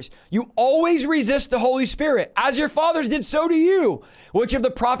ears. You always resist the Holy Spirit. As your fathers did, so do you. Which of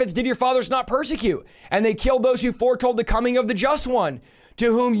the prophets did your fathers not persecute? And they killed those who foretold the coming of the just one,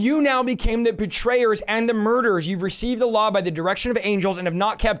 to whom you now became the betrayers and the murderers. You've received the law by the direction of angels and have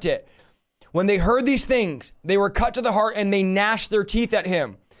not kept it. When they heard these things, they were cut to the heart and they gnashed their teeth at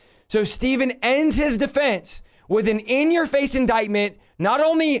him. So Stephen ends his defense with an in-your-face indictment, not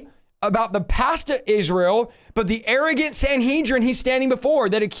only about the past of Israel, but the arrogant Sanhedrin he's standing before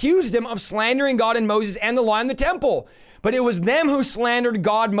that accused him of slandering God and Moses and the law and the temple. But it was them who slandered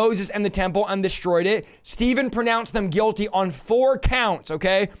God, Moses, and the temple and destroyed it. Stephen pronounced them guilty on 4 counts,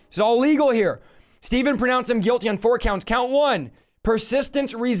 okay? It's all legal here. Stephen pronounced them guilty on 4 counts. Count 1,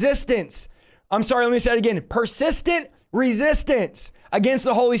 persistent resistance. Let me say it again. Persistent resistance against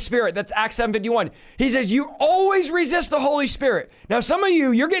the Holy Spirit. That's Acts 7:51. He says, you always resist the Holy Spirit. Now, some of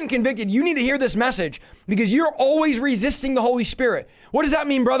you're getting convicted. You need to hear this message because you're always resisting the Holy Spirit. What does that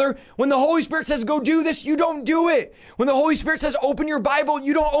mean, brother? When the Holy Spirit says, go do this, you don't do it. When the Holy Spirit says, open your Bible,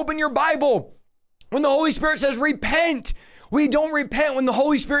 you don't open your Bible. When the Holy Spirit says, repent, we don't repent. When the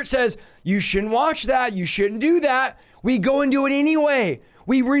Holy Spirit says, you shouldn't watch that, you shouldn't do that, we go and do it anyway.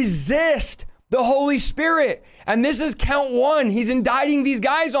 We resist the Holy Spirit. And this is count 1. He's indicting these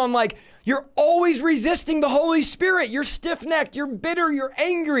guys on you're always resisting the Holy Spirit. You're stiff-necked. You're bitter. You're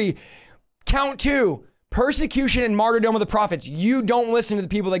angry. Count 2, persecution and martyrdom of the prophets. You don't listen to the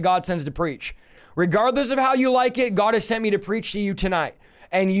people that God sends to preach. Regardless of how you like it, God has sent me to preach to you tonight.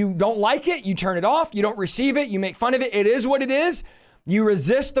 And you don't like it, you turn it off. You don't receive it. You make fun of it. It is what it is. You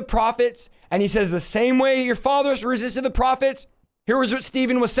resist the prophets. And he says the same way your fathers resisted the prophets. Here was what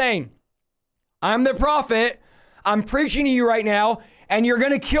Stephen was saying. I'm the prophet. I'm preaching to you right now, and you're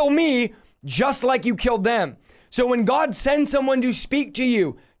going to kill me. just like you killed them. So when God sends someone to speak to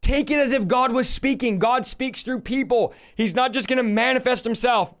you, take it as if God was speaking. God speaks through people. He's not just going to manifest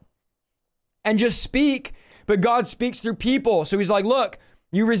himself and just speak, but God speaks through people. So he's like, look,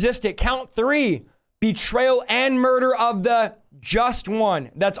 you resist it. Count 3, betrayal and murder of the just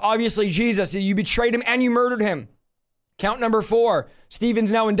one. That's obviously Jesus. You betrayed him and you murdered him. Count number 4,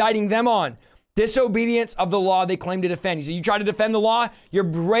 Stephen's now indicting them on disobedience of the law they claim to defend. He said, you try to defend the law, you're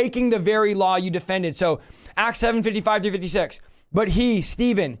breaking the very law you defended. So Acts 7:55 through 56. But he,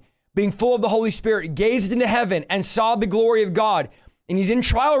 Stephen, being full of the Holy Spirit, gazed into heaven and saw the glory of God. And he's in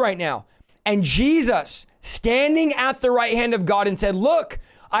trial right now. And Jesus standing at the right hand of God and said, look,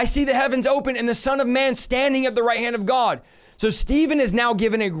 I see the heavens open and the Son of Man standing at the right hand of God. So Stephen is now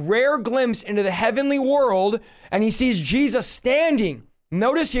given a rare glimpse into the heavenly world, and he sees Jesus standing.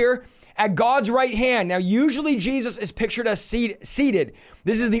 Notice here, at God's right hand. Now, usually Jesus is pictured as seated.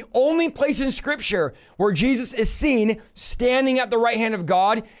 This is the only place in Scripture where Jesus is seen standing at the right hand of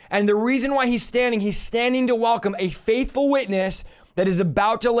God. And the reason why he's standing to welcome a faithful witness that is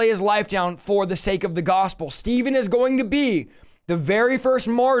about to lay his life down for the sake of the gospel. Stephen is going to be the very first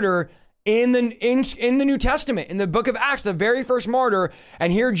martyr in the New Testament, in the book of Acts, the very first martyr.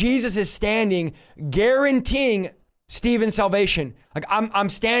 And here Jesus is standing, guaranteeing Stephen's salvation. Like, I'm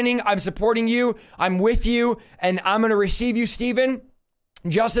standing, I'm supporting you, I'm with you, and I'm going to receive you, Stephen.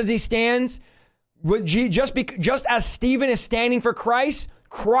 Just as he stands, just as Stephen is standing for Christ,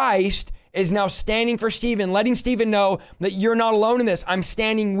 Christ is now standing for Stephen, letting Stephen know that you're not alone in this. I'm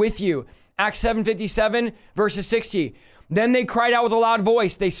standing with you. Acts 7:57, verses 60. Then they cried out with a loud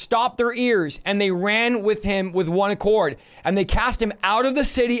voice. They stopped their ears and they ran with him with one accord. And they cast him out of the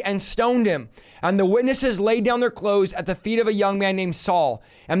city and stoned him. And the witnesses laid down their clothes at the feet of a young man named Saul.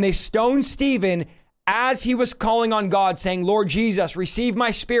 And they stoned Stephen as he was calling on God, saying, Lord Jesus, receive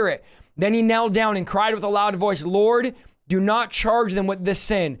my spirit. Then he knelt down and cried with a loud voice, Lord, do not charge them with this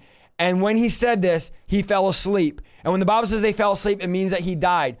sin. And when he said this, he fell asleep. And when the Bible says they fell asleep, it means that he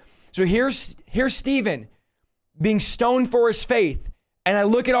died. So here's Stephen being stoned for his faith. And I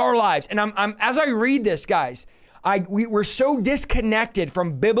look at our lives, and I'm as I read this, guys, we're so disconnected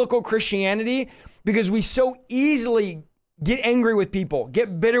from biblical Christianity because we so easily get angry with people,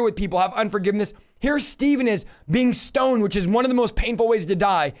 get bitter with people, have unforgiveness. Here Stephen is being stoned, which is one of the most painful ways to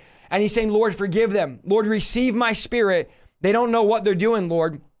die. And he's saying, Lord, forgive them. Lord, receive my spirit. They don't know what they're doing,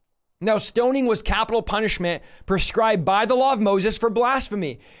 Lord. Now, stoning was capital punishment prescribed by the law of Moses for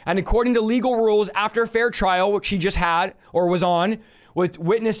blasphemy. And according to legal rules, after a fair trial, which he just had or was on, with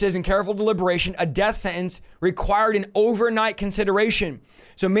witnesses and careful deliberation, a death sentence required an overnight consideration.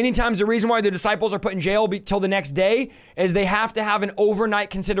 So many times the reason why the disciples are put in jail till the next day is they have to have an overnight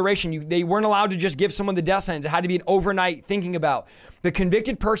consideration. They weren't allowed to just give someone the death sentence. It had to be an overnight thinking about. The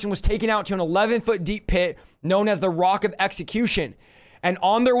convicted person was taken out to an 11-foot deep pit known as the Rock of Execution. And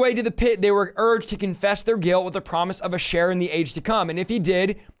on their way to the pit, they were urged to confess their guilt with the promise of a share in the age to come. And if he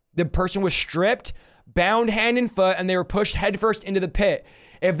did, the person was stripped, bound hand and foot, and they were pushed headfirst into the pit.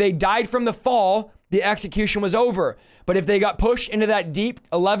 If they died from the fall, the execution was over. But if they got pushed into that deep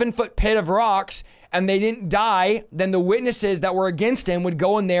 11-foot pit of rocks and they didn't die, then the witnesses that were against him would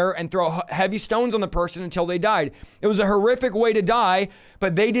go in there and throw heavy stones on the person until they died. It was a horrific way to die,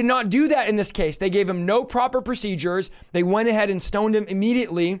 but they did not do that in this case. They gave him no proper procedures. They went ahead and stoned him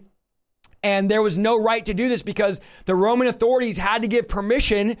immediately. And there was no right to do this because the Roman authorities had to give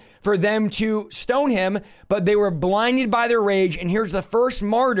permission for them to stone him, but they were blinded by their rage. And here's the first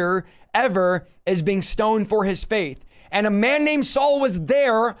martyr ever is being stoned for his faith. And a man named Saul was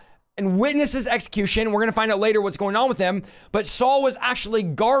there and witnessed his execution. We're going to find out later what's going on with him. But Saul was actually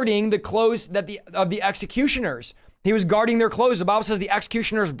guarding the clothes of the executioners. He was guarding their clothes. The Bible says the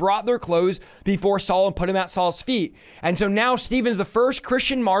executioners brought their clothes before Saul and put him at Saul's feet. And so now Stephen's the first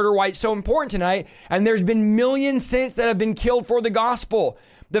Christian martyr, why it's so important tonight. And there's been millions since that have been killed for the gospel.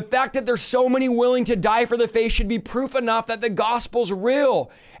 The fact that there's so many willing to die for the faith should be proof enough that the gospel's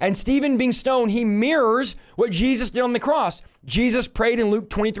real. And Stephen being stoned, he mirrors what Jesus did on the cross. Jesus prayed in Luke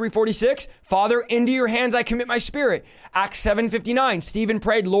 23:46, Father, into your hands I commit my spirit. Acts 7:59, Stephen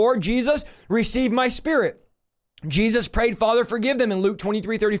prayed, Lord Jesus, receive my spirit. Jesus prayed, Father, forgive them in Luke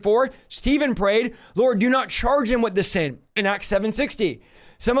 23:34. Stephen prayed, Lord, do not charge them with the sin in Acts 7:60.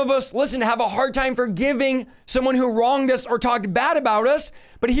 Some of us, listen, have a hard time forgiving someone who wronged us or talked bad about us.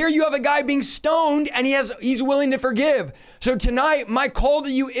 But here you have a guy being stoned and he's willing to forgive. So tonight, my call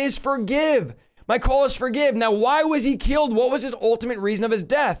to you is forgive. My call is forgive. Now, why was he killed? What was his ultimate reason of his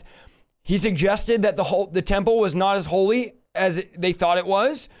death? He suggested that the temple was not as holy as they thought it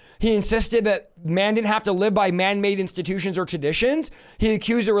was. He insisted that man didn't have to live by man-made institutions or traditions. He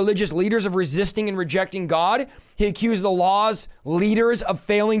accused the religious leaders of resisting and rejecting God. He accused the law's leaders of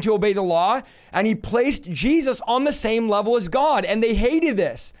failing to obey the law. And he placed Jesus on the same level as God. And they hated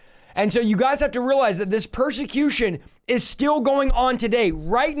this. And so you guys have to realize that this persecution is still going on today.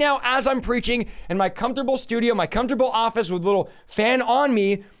 Right now, as I'm preaching in my comfortable studio, my comfortable office with a little fan on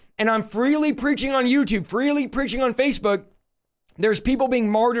me, and I'm freely preaching on YouTube, freely preaching on Facebook, there's people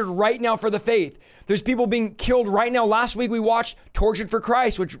being martyred right now for the faith. There's people being killed right now. Last week we watched Tortured for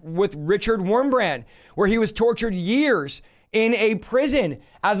Christ, with Richard Wurmbrand, where he was tortured years in a prison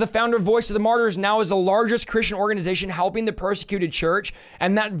as the founder of Voice of the Martyrs, now is the largest Christian organization helping the persecuted church.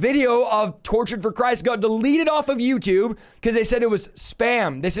 And that video of Tortured for Christ got deleted off of YouTube because they said it was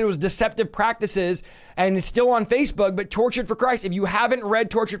spam. They said it was deceptive practices, and it's still on Facebook. But Tortured for Christ, if you haven't read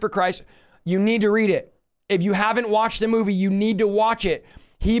Tortured for Christ, you need to read it. If you haven't watched the movie, you need to watch it.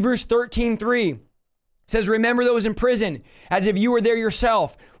 Hebrews 13:3 says, remember those in prison as if you were there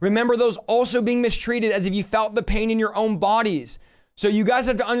yourself. Remember those also being mistreated as if you felt the pain in your own bodies. So you guys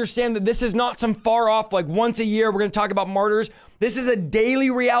have to understand that this is not some far off, like once a year, we're going to talk about martyrs. This is a daily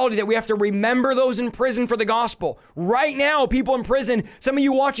reality that we have to remember those in prison for the gospel. Right now, people in prison, some of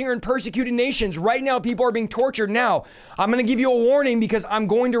you watching are in persecuted nations. Right now, people are being tortured. Now, I'm going to give you a warning because I'm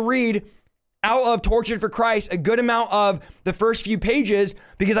going to read out of Tortured for Christ a good amount of the first few pages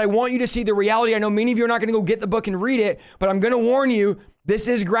because I want you to see the reality. I know many of you are not going to go get the book and read it, but I'm going to warn you, this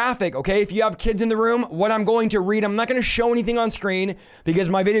is graphic, okay? If you have kids in the room, what I'm going to read, I'm not going to show anything on screen because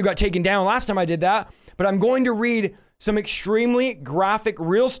my video got taken down last time I did that, but I'm going to read some extremely graphic,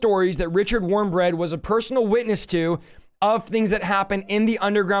 real stories that Richard Wurmbrand was a personal witness to of things that happened in the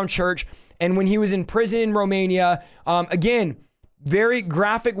underground church and when he was in prison in Romania. Again, very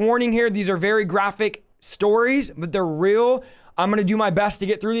graphic warning here. These are very graphic stories, but they're real. I'm going to do my best to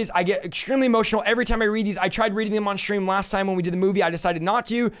get through these. I get extremely emotional every time I read these. I tried reading them on stream last time when we did the movie. I decided not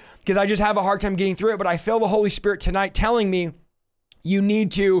to because I just have a hard time getting through it, but I feel the Holy Spirit tonight telling me you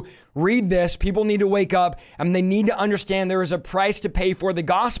need to read this. People need to wake up and they need to understand there is a price to pay for the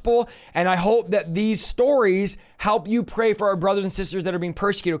gospel. And I hope that these stories help you pray for our brothers and sisters that are being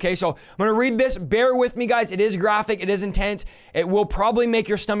persecuted. Okay, so I'm going to read this. Bear with me, guys. It is graphic. It is intense. It will probably make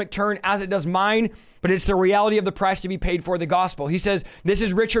your stomach turn as it does mine, but it's the reality of the price to be paid for the gospel. He says, this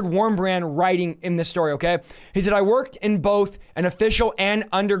is Richard Wurmbrand writing in this story, okay? He said, I worked in both an official and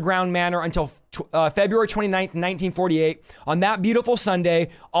underground manner until February 29th, 1948. On that beautiful Sunday,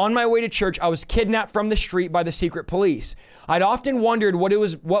 on my way to church, I was kidnapped from the street by the secret police. I'd often wondered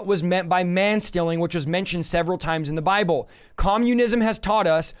what was meant by man-stealing, which was mentioned several times in the Bible. Communism has taught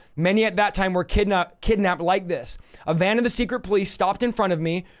us many at that time were kidnapped like this. A van of the secret police stopped in front of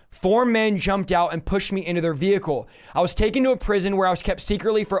me. 4 men jumped out and pushed me into their vehicle. I was taken to a prison where I was kept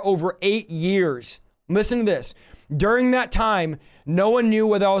secretly for over 8 years. Listen to this. During that time, no one knew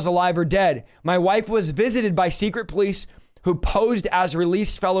whether I was alive or dead. My wife was visited by secret police who posed as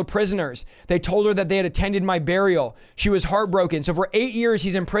released fellow prisoners. They told her that they had attended my burial. She was heartbroken. So for 8 years,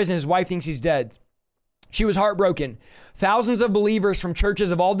 he's in prison. His wife thinks he's dead. She was heartbroken. Thousands of believers from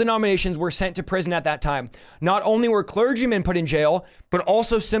churches of all denominations were sent to prison at that time. Not only were clergymen put in jail, but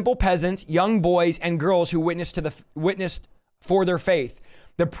also simple peasants, young boys, and girls who witnessed for their faith.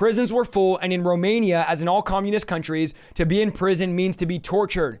 The prisons were full, and in Romania, as in all communist countries, to be in prison means to be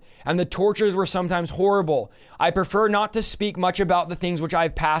tortured, and the tortures were sometimes horrible. I prefer not to speak much about the things which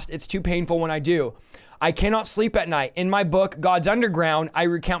I've passed. It's too painful when I do. I cannot sleep at night. In my book, God's Underground, I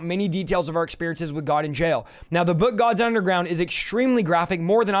recount many details of our experiences with God in jail. Now, the book God's Underground is extremely graphic,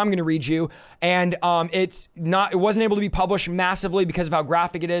 more than I'm going to read you, and it wasn't able to be published massively because of how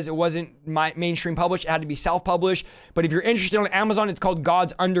graphic it is. It wasn't mainstream published. It had to be self-published. But if you're interested on Amazon, it's called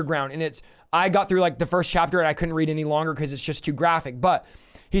God's Underground, and I got through like the first chapter and I couldn't read any longer because it's just too graphic. But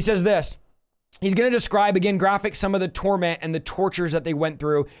he says this. He's going to describe, again, graphic, some of the torment and the tortures that they went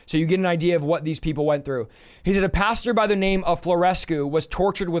through so you get an idea of what these people went through. He said a pastor by the name of Florescu was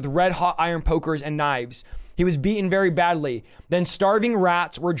tortured with red-hot iron pokers and knives. He was beaten very badly. Then starving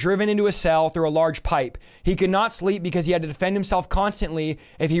rats were driven into a cell through a large pipe. He could not sleep because he had to defend himself constantly.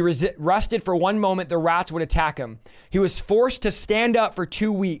 If he rested for one moment, the rats would attack him. He was forced to stand up for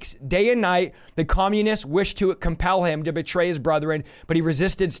 2 weeks. Day and night, the communists wished to compel him to betray his brethren, but he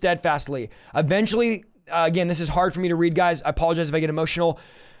resisted steadfastly. Eventually, again, this is hard for me to read, guys. I apologize if I get emotional.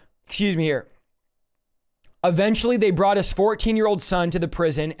 Excuse me here. Eventually, they brought his 14-year-old son to the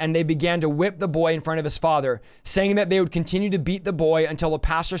prison, and they began to whip the boy in front of his father, saying that they would continue to beat the boy until the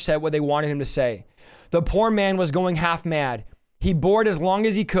pastor said what they wanted him to say. The poor man was going half mad. He bore it as long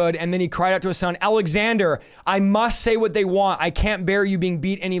as he could, and then he cried out to his son, Alexander, I must say what they want. I can't bear you being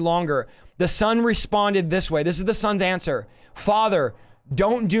beat any longer. The son responded this way. This is the son's answer. Father,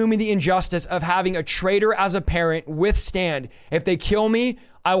 don't do me the injustice of having a traitor as a parent withstand. If they kill me,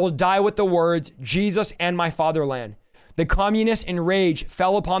 I will die with the words, Jesus and my fatherland. The communist, in rage,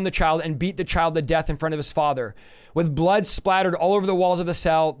 fell upon the child and beat the child to death in front of his father. With blood splattered all over the walls of the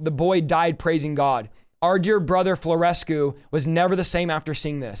cell, the boy died praising God. Our dear brother Florescu was never the same after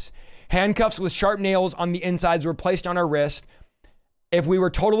seeing this. Handcuffs with sharp nails on the insides were placed on our wrist. If we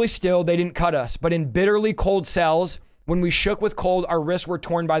were totally still, they didn't cut us. But in bitterly cold cells, when we shook with cold, our wrists were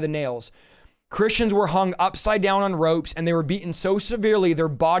torn by the nails. Christians were hung upside down on ropes, and they were beaten so severely their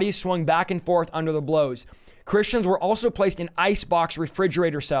bodies swung back and forth under the blows. Christians were also placed in icebox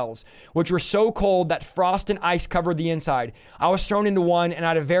refrigerator cells, which were so cold that frost and ice covered the inside. I was thrown into one and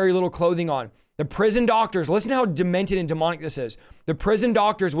I had very little clothing on. The prison doctors, listen to how demented and demonic this is. The prison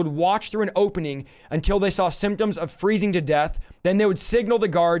doctors would watch through an opening until they saw symptoms of freezing to death. Then they would signal the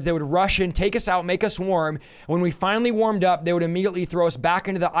guards. They would rush in, take us out, make us warm. When we finally warmed up, they would immediately throw us back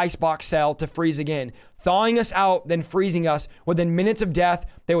into the icebox cell to freeze again, thawing us out, then freezing us. Within minutes of death,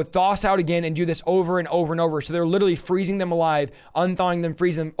 they would thaw us out again and do this over and over and over. So they're literally freezing them alive, unthawing them,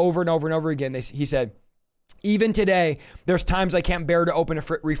 freezing them over and over and over again. He said, even today, there's times I can't bear to open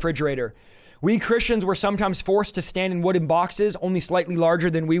a refrigerator. We Christians were sometimes forced to stand in wooden boxes, only slightly larger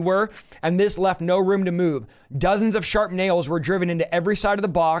than we were, and this left no room to move. Dozens of sharp nails were driven into every side of the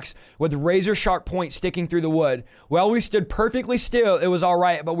box with razor-sharp points sticking through the wood. Well, we stood perfectly still, it was all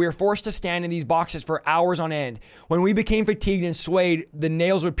right, but we were forced to stand in these boxes for hours on end. When we became fatigued and swayed, the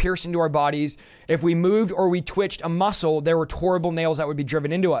nails would pierce into our bodies. If we moved or we twitched a muscle, there were horrible nails that would be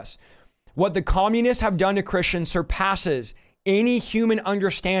driven into us. What the communists have done to Christians surpasses any human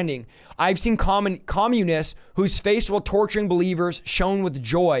understanding. I've seen communists whose face while torturing believers shone with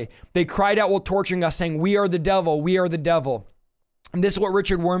joy. They cried out while torturing us, saying, we are the devil, we are the devil. And this is what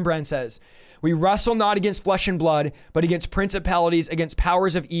Richard Wurmbrand says. We wrestle not against flesh and blood, but against principalities, against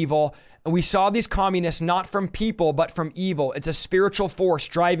powers of evil. And we saw these communists not from people, but from evil. It's a spiritual force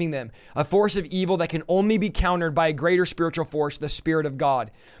driving them, a force of evil that can only be countered by a greater spiritual force, the Spirit of God.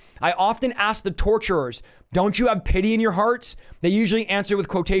 I often ask the torturers, don't you have pity in your hearts? They usually answer with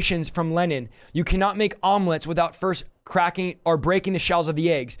quotations from Lenin. You cannot make omelets without first cracking or breaking the shells of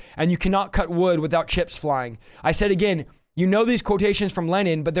the eggs, and you cannot cut wood without chips flying. I said again, you know these quotations from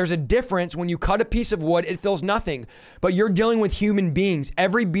Lenin, but there's a difference. When you cut a piece of wood, it feels nothing. But you're dealing with human beings.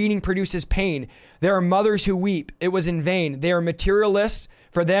 Every beating produces pain. There are mothers who weep. It was in vain. They are materialists.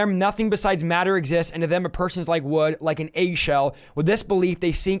 For them, nothing besides matter exists, and to them, a person's like wood, like an eggshell. With this belief,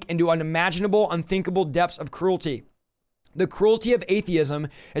 they sink into unimaginable, unthinkable depths of cruelty. The cruelty of atheism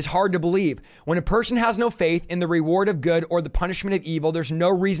is hard to believe. When a person has no faith in the reward of good or the punishment of evil, there's no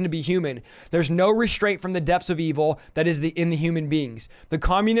reason to be human. There's no restraint from the depths of evil that is in the human beings. The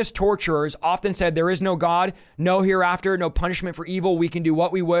communist torturers often said there is no God, no hereafter, no punishment for evil. We can do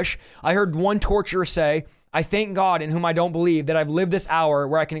what we wish. I heard one torturer say, I thank God, in whom I don't believe, that I've lived this hour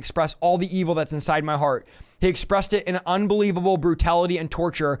where I can express all the evil that's inside my heart. He expressed it in unbelievable brutality and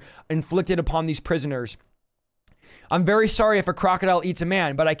torture inflicted upon these prisoners. I'm very sorry if a crocodile eats a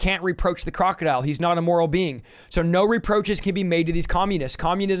man, but I can't reproach the crocodile. He's not a moral being. So no reproaches can be made to these communists.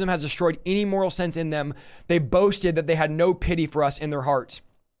 Communism has destroyed any moral sense in them. They boasted that they had no pity for us in their hearts.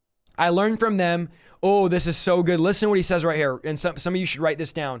 I learned from them. Oh, this is so good. Listen to what he says right here. And some of you should write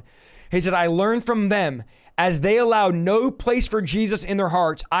this down. He said, I learned from them. As they allowed no place for Jesus in their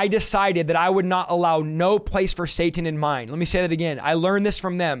hearts, I decided that I would not allow no place for Satan in mine. Let me say that again. I learned this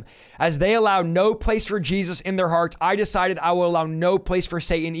from them. As they allowed no place for Jesus in their hearts, I decided I will allow no place for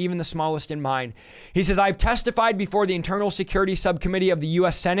Satan, even the smallest in mine. He says, I've testified before the Internal Security Subcommittee of the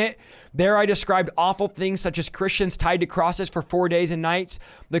U.S. Senate. There I described awful things such as Christians tied to crosses for 4 days and nights.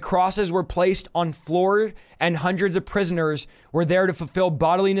 The crosses were placed on floor and hundreds of prisoners were there to fulfill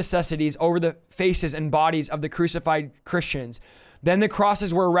bodily necessities over the faces and bodies of the crucified Christians. Then the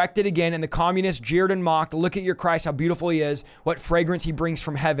crosses were erected again, and the communists jeered and mocked. Look at your Christ, how beautiful he is, what fragrance he brings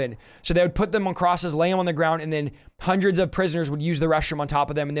from heaven. So they would put them on crosses, lay them on the ground, and then hundreds of prisoners would use the restroom on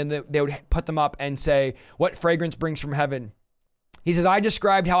top of them, and then they would put them up and say, what fragrance brings from heaven. He says, I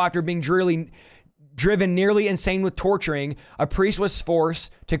described how after being driven nearly insane with torturing, a priest was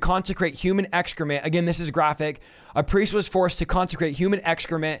forced to consecrate human excrement. Again, this is graphic. A priest was forced to consecrate human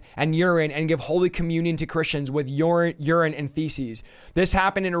excrement and urine and give Holy Communion to Christians with urine and feces. This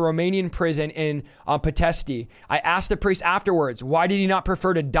happened in a Romanian prison in Pitești. I asked the priest afterwards, why did he not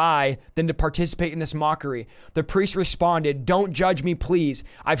prefer to die than to participate in this mockery? The priest responded, don't judge me, please.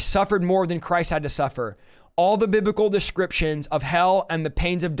 I've suffered more than Christ had to suffer. All the biblical descriptions of hell and the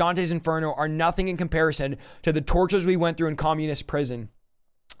pains of Dante's Inferno are nothing in comparison to the tortures we went through in communist prison.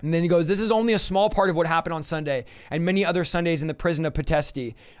 And then he goes, this is only a small part of what happened on Sunday and many other Sundays in the prison of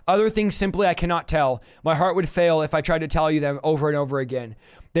Patesti. Other things simply I cannot tell. My heart would fail if I tried to tell you them over and over again.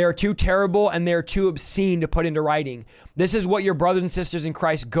 They are too terrible and they are too obscene to put into writing. This is what your brothers and sisters in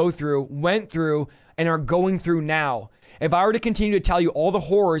Christ go through, went through, and are going through now. If I were to continue to tell you all the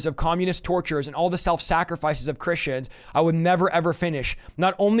horrors of communist tortures and all the self-sacrifices of Christians, I would never ever finish.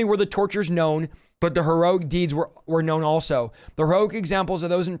 Not only were the tortures known, but the heroic deeds were known also. The heroic examples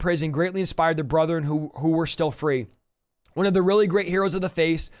of those in prison greatly inspired the brethren who were still free. One of the really great heroes of the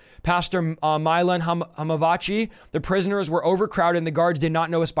faith, Pastor Milan Hamavachi, the prisoners were overcrowded and the guards did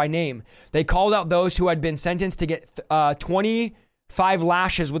not know us by name. They called out those who had been sentenced to get 25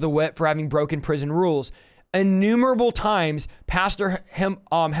 lashes with a whip for having broken prison rules. Innumerable times, Pastor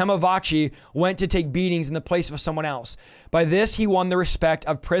Hamavachi went to take beatings in the place of someone else. By this, he won the respect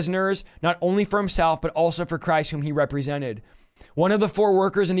of prisoners, not only for himself, but also for Christ, whom he represented. One of the 4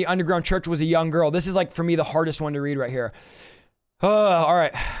 workers in the underground church was a young girl. This is like, for me, the hardest one to read right here. All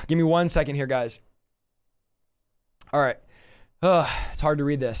right. Give me 1 second here, guys. All right. It's hard to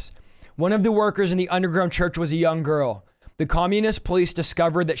read this. One of the workers in the underground church was a young girl. The communist police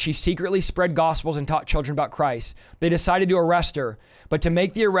discovered that she secretly spread gospels and taught children about Christ. They decided to arrest her, but to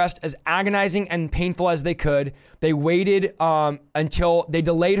make the arrest as agonizing and painful as they could, they waited until they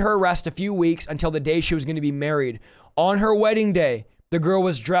delayed her arrest a few weeks until the day she was going to be married. On her wedding day, the girl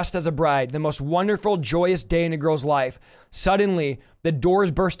was dressed as a bride, the most wonderful, joyous day in a girl's life. Suddenly, the doors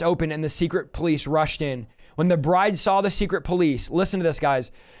burst open and the secret police rushed in. When the bride saw the secret police, listen to this,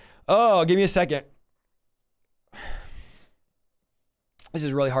 guys. Oh, give me a second. This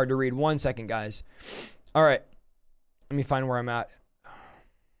is really hard to read. 1 second, guys. All right. Let me find where I'm at.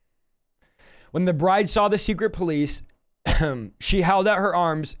 When the bride saw the secret police, she held out her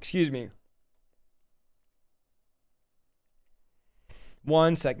arms. Excuse me.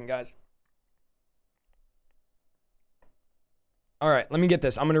 1 second, guys. All right, let me get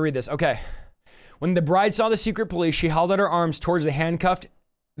this. I'm going to read this. Okay. When the bride saw the secret police, she held out her arms towards the handcuffed.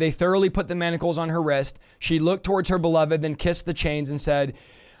 They thoroughly put the manacles on her wrist. She looked towards her beloved, then kissed the chains and said,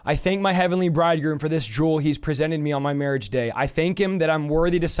 I thank my heavenly bridegroom for this jewel he's presented me on my marriage day. I thank him that I'm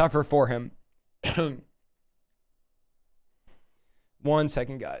worthy to suffer for him. 1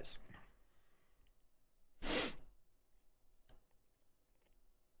 second, guys.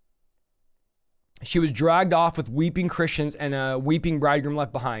 She was dragged off with weeping Christians and a weeping bridegroom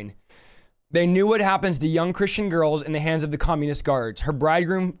left behind. They knew what happens to young Christian girls in the hands of the communist guards. Her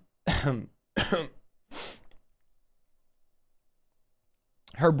bridegroom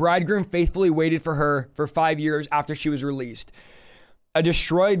faithfully waited for her for 5 years after she was released. A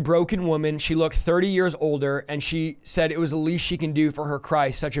destroyed, broken woman, she looked 30 years older, and she said it was the least she can do for her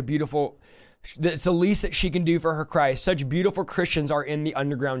Christ. It's the least that she can do for her Christ. Such beautiful Christians are in the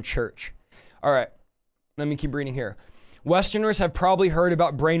underground church. All right, let me keep reading here. Westerners have probably heard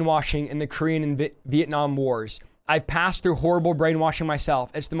about brainwashing in the Korean and Vietnam wars. I've passed through horrible brainwashing myself.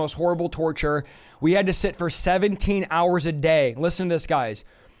 It's the most horrible torture. We had to sit for 17 hours a day. Listen to this, guys.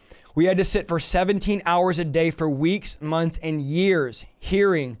 We had to sit for 17 hours a day for weeks, months, and years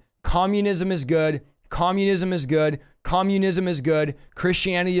hearing communism is good, communism is good, communism is good,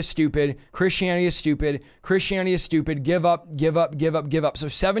 Christianity is stupid, Christianity is stupid, Christianity is stupid, give up, give up, give up, give up. So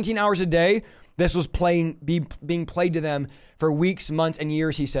 17 hours a day, this was being played to them for weeks, months, and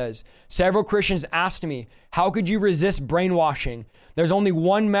years, he says. Several Christians asked me, how could you resist brainwashing? There's only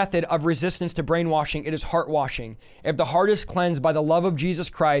one method of resistance to brainwashing. It is heart washing. If the heart is cleansed by the love of Jesus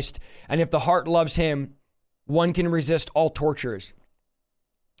Christ, and if the heart loves him, one can resist all tortures.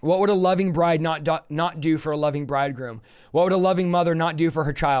 What would a loving bride not do for a loving bridegroom? What would a loving mother not do for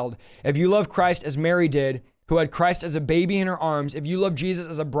her child? If you love Christ as Mary did, who had Christ as a baby in her arms, if you love Jesus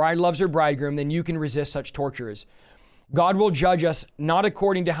as a bride loves her bridegroom, then you can resist such tortures. God will judge us not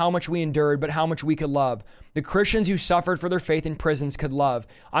according to how much we endured, but how much we could love. The Christians who suffered for their faith in prisons could love.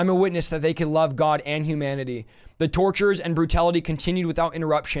 I'm a witness that they could love God and humanity. The tortures and brutality continued without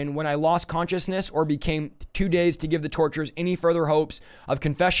interruption. When I lost consciousness or became too dazed to give the tortures any further hopes of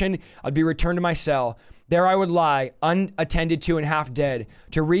confession, I'd be returned to my cell. There I would lie, unattended to and half dead,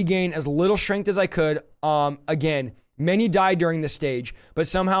 to regain as little strength as I could. Again, many died during this stage, but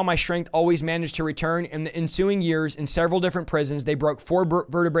somehow my strength always managed to return. In the ensuing years, in several different prisons, they broke 4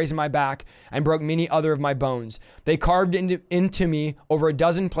 vertebrae in my back and broke many other of my bones. They carved into me over a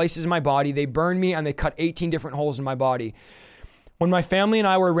dozen places in my body. They burned me and they cut 18 different holes in my body. When my family and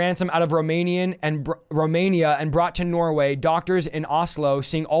I were ransomed out of Romania and brought to Norway, doctors in Oslo,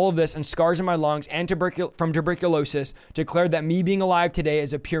 seeing all of this and scars in my lungs and from tuberculosis, declared that me being alive today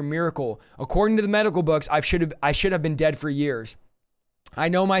is a pure miracle. According to the medical books, I should have been dead for years. I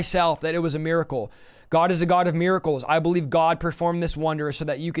know myself that it was a miracle. God is a God of miracles. I believe God performed this wonder so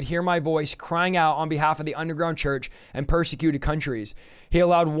that you could hear my voice crying out on behalf of the underground church and persecuted countries. He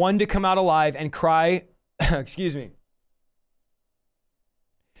allowed one to come out alive and cry,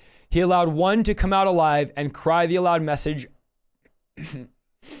 He allowed one to come out alive and cry the aloud message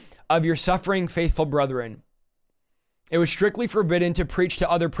of your suffering faithful brethren. It was strictly forbidden to preach to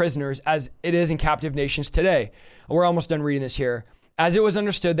other prisoners as it is in captive nations today. We're almost done reading this here. As it was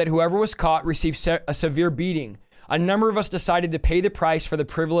understood that whoever was caught received a severe beating, a number of us decided to pay the price for the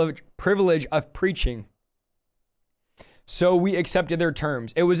privilege of preaching. So we accepted their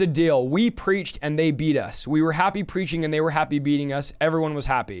terms. It was a deal. We preached and they beat us. We were happy preaching and they were happy beating us. Everyone was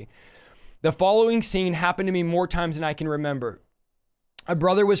happy. The following scene happened to me more times than I can remember. A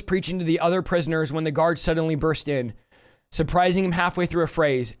brother was preaching to the other prisoners when the guards suddenly burst in, surprising him halfway through a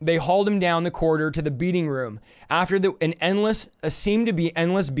phrase. They hauled him down the corridor to the beating room. After seemed to be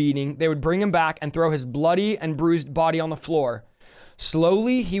endless beating, they would bring him back and throw his bloody and bruised body on the floor.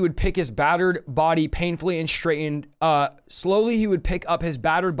 Slowly, he would pick his battered body painfully and straightened. Slowly, he would pick up his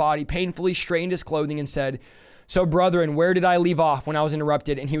battered body, painfully straightened his clothing and said, "So, brethren, where did I leave off when I was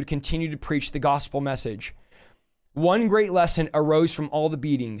interrupted?" And he would continue to preach the gospel message. One great lesson arose from all the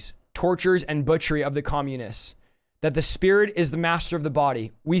beatings, tortures, and butchery of the communists, that the spirit is the master of the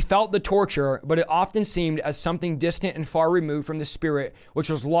body. We felt the torture, but it often seemed as something distant and far removed from the spirit, which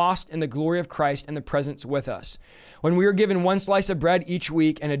was lost in the glory of Christ and the presence with us. When we were given one slice of bread each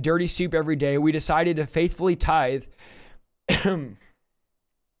week and a dirty soup every day, we decided to faithfully tithe. Give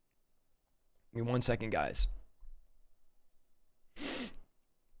me 1 second, guys.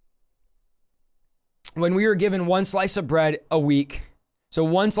 When we were given one slice of bread a week, so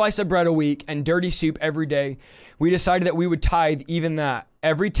one slice of bread a week and dirty soup every day, we decided that we would tithe even that.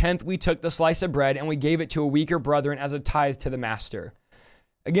 Every 10th we took the slice of bread and we gave it to a weaker brethren as a tithe to the master.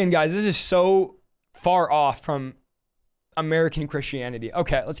 Again, guys, this is so far off from American Christianity.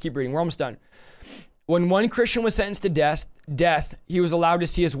 Okay, let's keep reading. We're almost done. When one Christian was sentenced to death, he was allowed to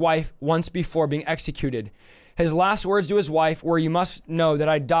see his wife once before being executed. His last words to his wife were, "You must know that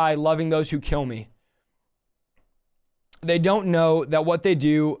I die loving those who kill me. They don't know that what they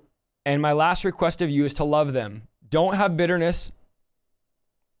do, and my last request of you is to love them. Don't have bitterness.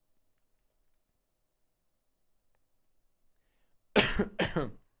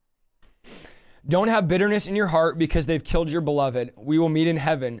 Don't have bitterness in your heart because they've killed your beloved. We will meet in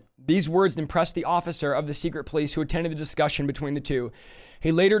heaven." These words impressed the officer of the secret police who attended the discussion between the two.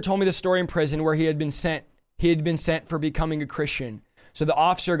 He later told me the story in prison where he had been sent for becoming a Christian. So the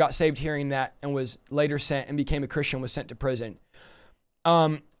officer got saved hearing that and was later sent and became a Christian, was sent to prison.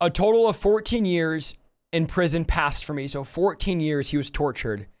 A total of 14 years in prison passed for me. So 14 years he was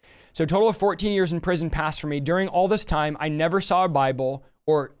tortured. So a total of 14 years in prison passed for me. During all this time, I never saw a Bible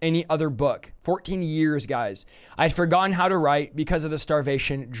or any other book. 14 years, guys. I'd forgotten how to write because of the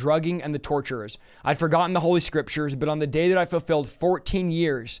starvation, drugging, and the torturers. I'd forgotten the Holy Scriptures, but on the day that I fulfilled 14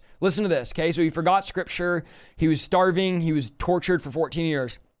 years, listen to this, okay? So he forgot Scripture, he was starving, he was tortured for 14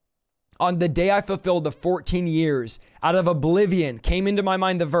 years. On the day I fulfilled the 14 years, out of oblivion, came into my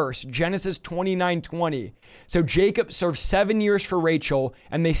mind the verse, Genesis 29:20. So Jacob served 7 years for Rachel,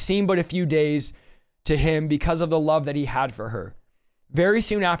 and they seemed but a few days to him because of the love that he had for her. Very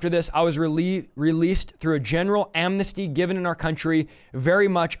soon after this, I was released through a general amnesty given in our country, very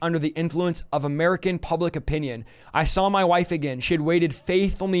much under the influence of American public opinion. I saw my wife again. She had waited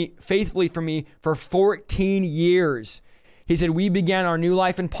faithfully for me for 14 years. He said, we began our new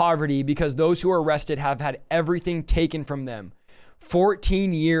life in poverty because those who are arrested have had everything taken from them.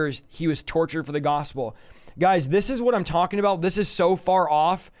 14 years he was tortured for the gospel. Guys, this is what I'm talking about. This is so far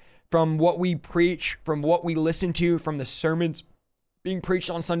off from what we preach, from what we listen to, from the sermons being preached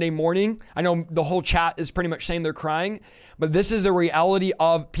on Sunday morning. I know the whole chat is pretty much saying they're crying, but this is the reality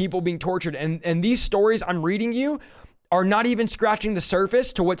of people being tortured. And these stories I'm reading you are not even scratching the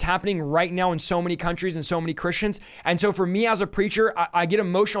surface to what's happening right now in so many countries and so many Christians. And so for me as a preacher, I get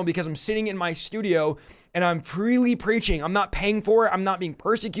emotional because I'm sitting in my studio and I'm freely preaching. I'm not paying for it. I'm not being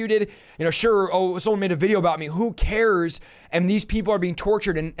persecuted. Sure, someone made a video about me. Who cares? And these people are being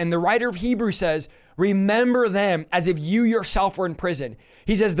tortured. And the writer of Hebrews says, remember them as if you yourself were in prison.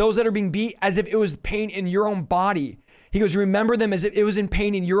 He says, those that are being beat as if it was pain in your own body. He goes, remember them as if it was in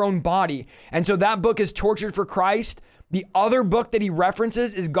pain in your own body. And so that book is tortured for Christ. The other book that he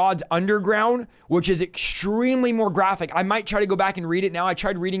references is God's Underground, which is extremely more graphic. I might try to go back and read it now. I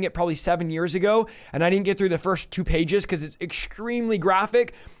tried reading it probably 7 years ago, and I didn't get through the first 2 pages because it's extremely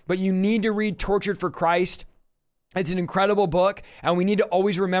graphic, but you need to read Tortured for Christ. It's an incredible book, and we need to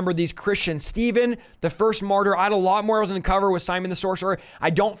always remember these Christians. Stephen, the first martyr, I had a lot more I was going to cover with Simon the Sorcerer.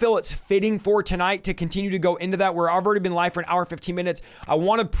 I don't feel it's fitting for tonight to continue to go into that. I've already been live for an hour, 15 minutes. I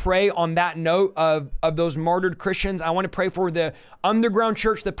want to pray on that note of those martyred Christians. I want to pray for the underground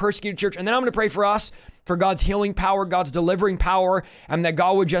church, the persecuted church, and then I'm going to pray for us, for God's healing power, God's delivering power, and that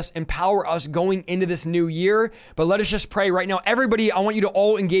God would just empower us going into this new year. But let us just pray right now. Everybody, I want you to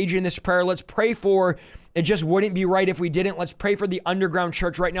all engage in this prayer. Let's pray for it. Just wouldn't be right if we didn't. Let's pray for the underground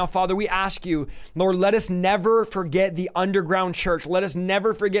church right now. Father, we ask you, Lord, let us never forget the underground church. Let us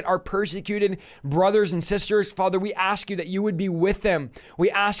never forget our persecuted brothers and sisters. Father, we ask you that you would be with them.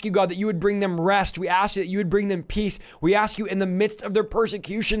 We ask you, God, that you would bring them rest. We ask you that you would bring them peace. We ask you in the midst of their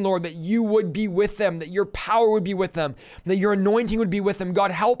persecution, Lord, that you would be with them, that your power would be with them, that your anointing would be with them.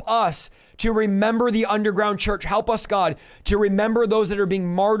 God, help us to remember the underground church. Help us, God, to remember those that are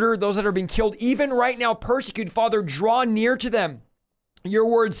being martyred, those that are being killed, even right now persecuted. Father, draw near to them. Your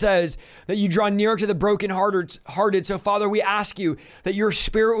word says that you draw near to the brokenhearted. So Father, we ask you that your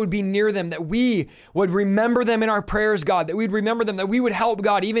spirit would be near them, that we would remember them in our prayers, God, that we'd remember them, that we would help,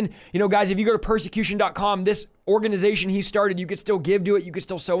 God. Even, guys, if you go to persecution.com, this organization he started, you could still give to it, you could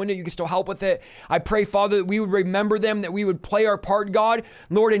still sow into it, you could still help with it. I pray, Father, that we would remember them, that we would play our part, God,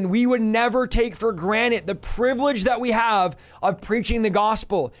 Lord, and we would never take for granted the privilege that we have of preaching the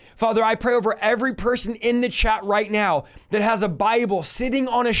gospel. Father, I pray over every person in the chat right now that has a Bible sitting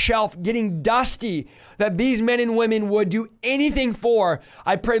on a shelf, getting dusty, that these men and women would do anything for.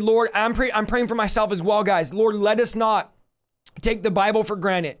 I pray, Lord, I'm praying for myself as well, guys. Lord, let us not take the Bible for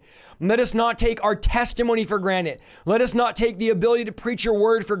granted. Let us not take our testimony for granted. Let us not take the ability to preach your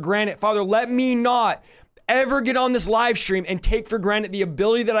word for granted. Father, let me not ever get on this live stream and take for granted the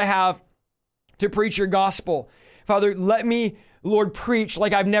ability that I have to preach your gospel. Father, let me, Lord, preach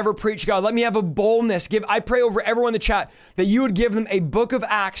like I've never preached, God. Let me have a boldness. I pray over everyone in the chat that you would give them a book of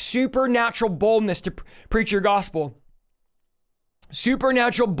Acts, supernatural boldness to preach your gospel.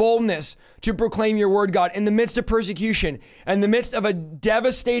 Supernatural boldness to proclaim your word, God, in the midst of persecution, in the midst of a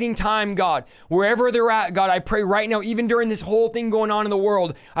devastating time, God, wherever they're at, God, I pray right now, even during this whole thing going on in the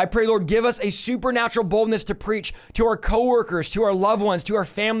world, I pray, Lord, give us a supernatural boldness to preach to our coworkers, to our loved ones, to our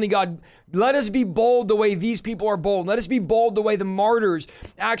family, God. Let us be bold the way these people are bold. Let us be bold the way the martyrs.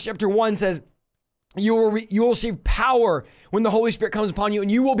 Acts chapter 1 says, you will receive power when the Holy Spirit comes upon you,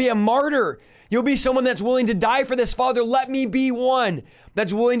 and you will be a martyr. You'll be someone that's willing to die for this. Father, let me be one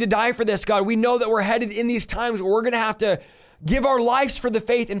that's willing to die for this, God. We know that we're headed in these times where we're going to have to give our lives for the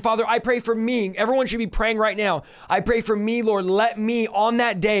faith. And Father, I pray for me. Everyone should be praying right now. I pray for me, Lord. Let me on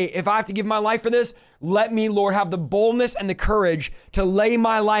that day, if I have to give my life for this, let me, Lord, have the boldness and the courage to lay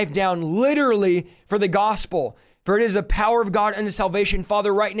my life down literally for the gospel. For it is the power of God unto salvation.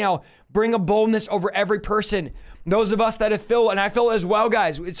 Father, right now, bring a boldness over every person. Those of us that have felt, and I feel as well,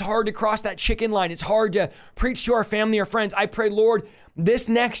 guys, it's hard to cross that chicken line. It's hard to preach to our family or friends. I pray, Lord, this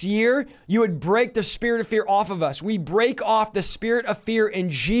next year, you would break the spirit of fear off of us. We break off the spirit of fear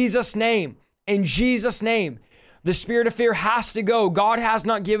in Jesus' name. In Jesus' name. The spirit of fear has to go. God has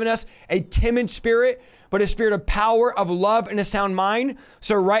not given us a timid spirit, but a spirit of power, of love, and a sound mind.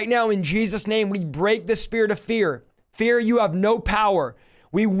 So right now, in Jesus' name, we break the spirit of fear. Fear, you have no power.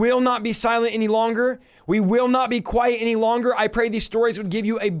 We will not be silent any longer. We will not be quiet any longer. I pray these stories would give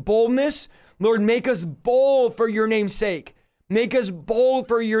you a boldness. Lord, make us bold for your name's sake. Make us bold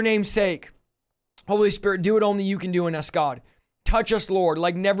for your name's sake. Holy Spirit, do what only you can do in us, God. Touch us, Lord,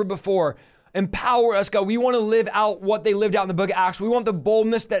 like never before. Empower us, God. We want to live out what they lived out in the book of Acts. We want the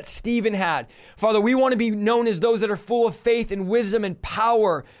boldness that Stephen had. Father, we want to be known as those that are full of faith and wisdom and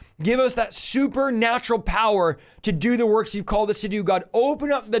power. Give us that supernatural power to do the works you've called us to do. God, open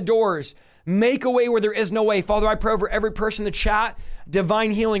up the doors. Make a way where there is no way. Father, I pray over every person in the chat,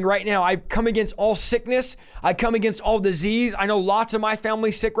 divine healing right now. I come against all sickness. I come against all disease. I know lots of my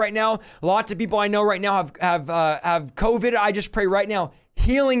family sick right now. Lots of people I know right now have COVID. I just pray right now,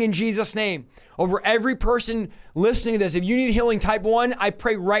 healing in Jesus' name over every person listening to this. If you need healing type 1, I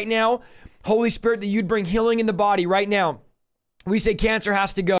pray right now, Holy Spirit, that you'd bring healing in the body right now. We say cancer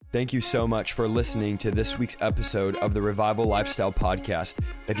has to go. Thank you so much for listening to this week's episode of the Revival Lifestyle Podcast.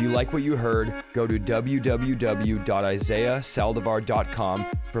 If you like what you heard, go to www.isaiahsaldivar.com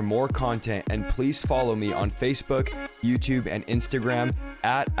for more content, and please follow me on Facebook, YouTube, and Instagram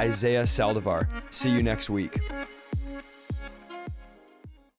at Isaiah Saldivar. See you next week.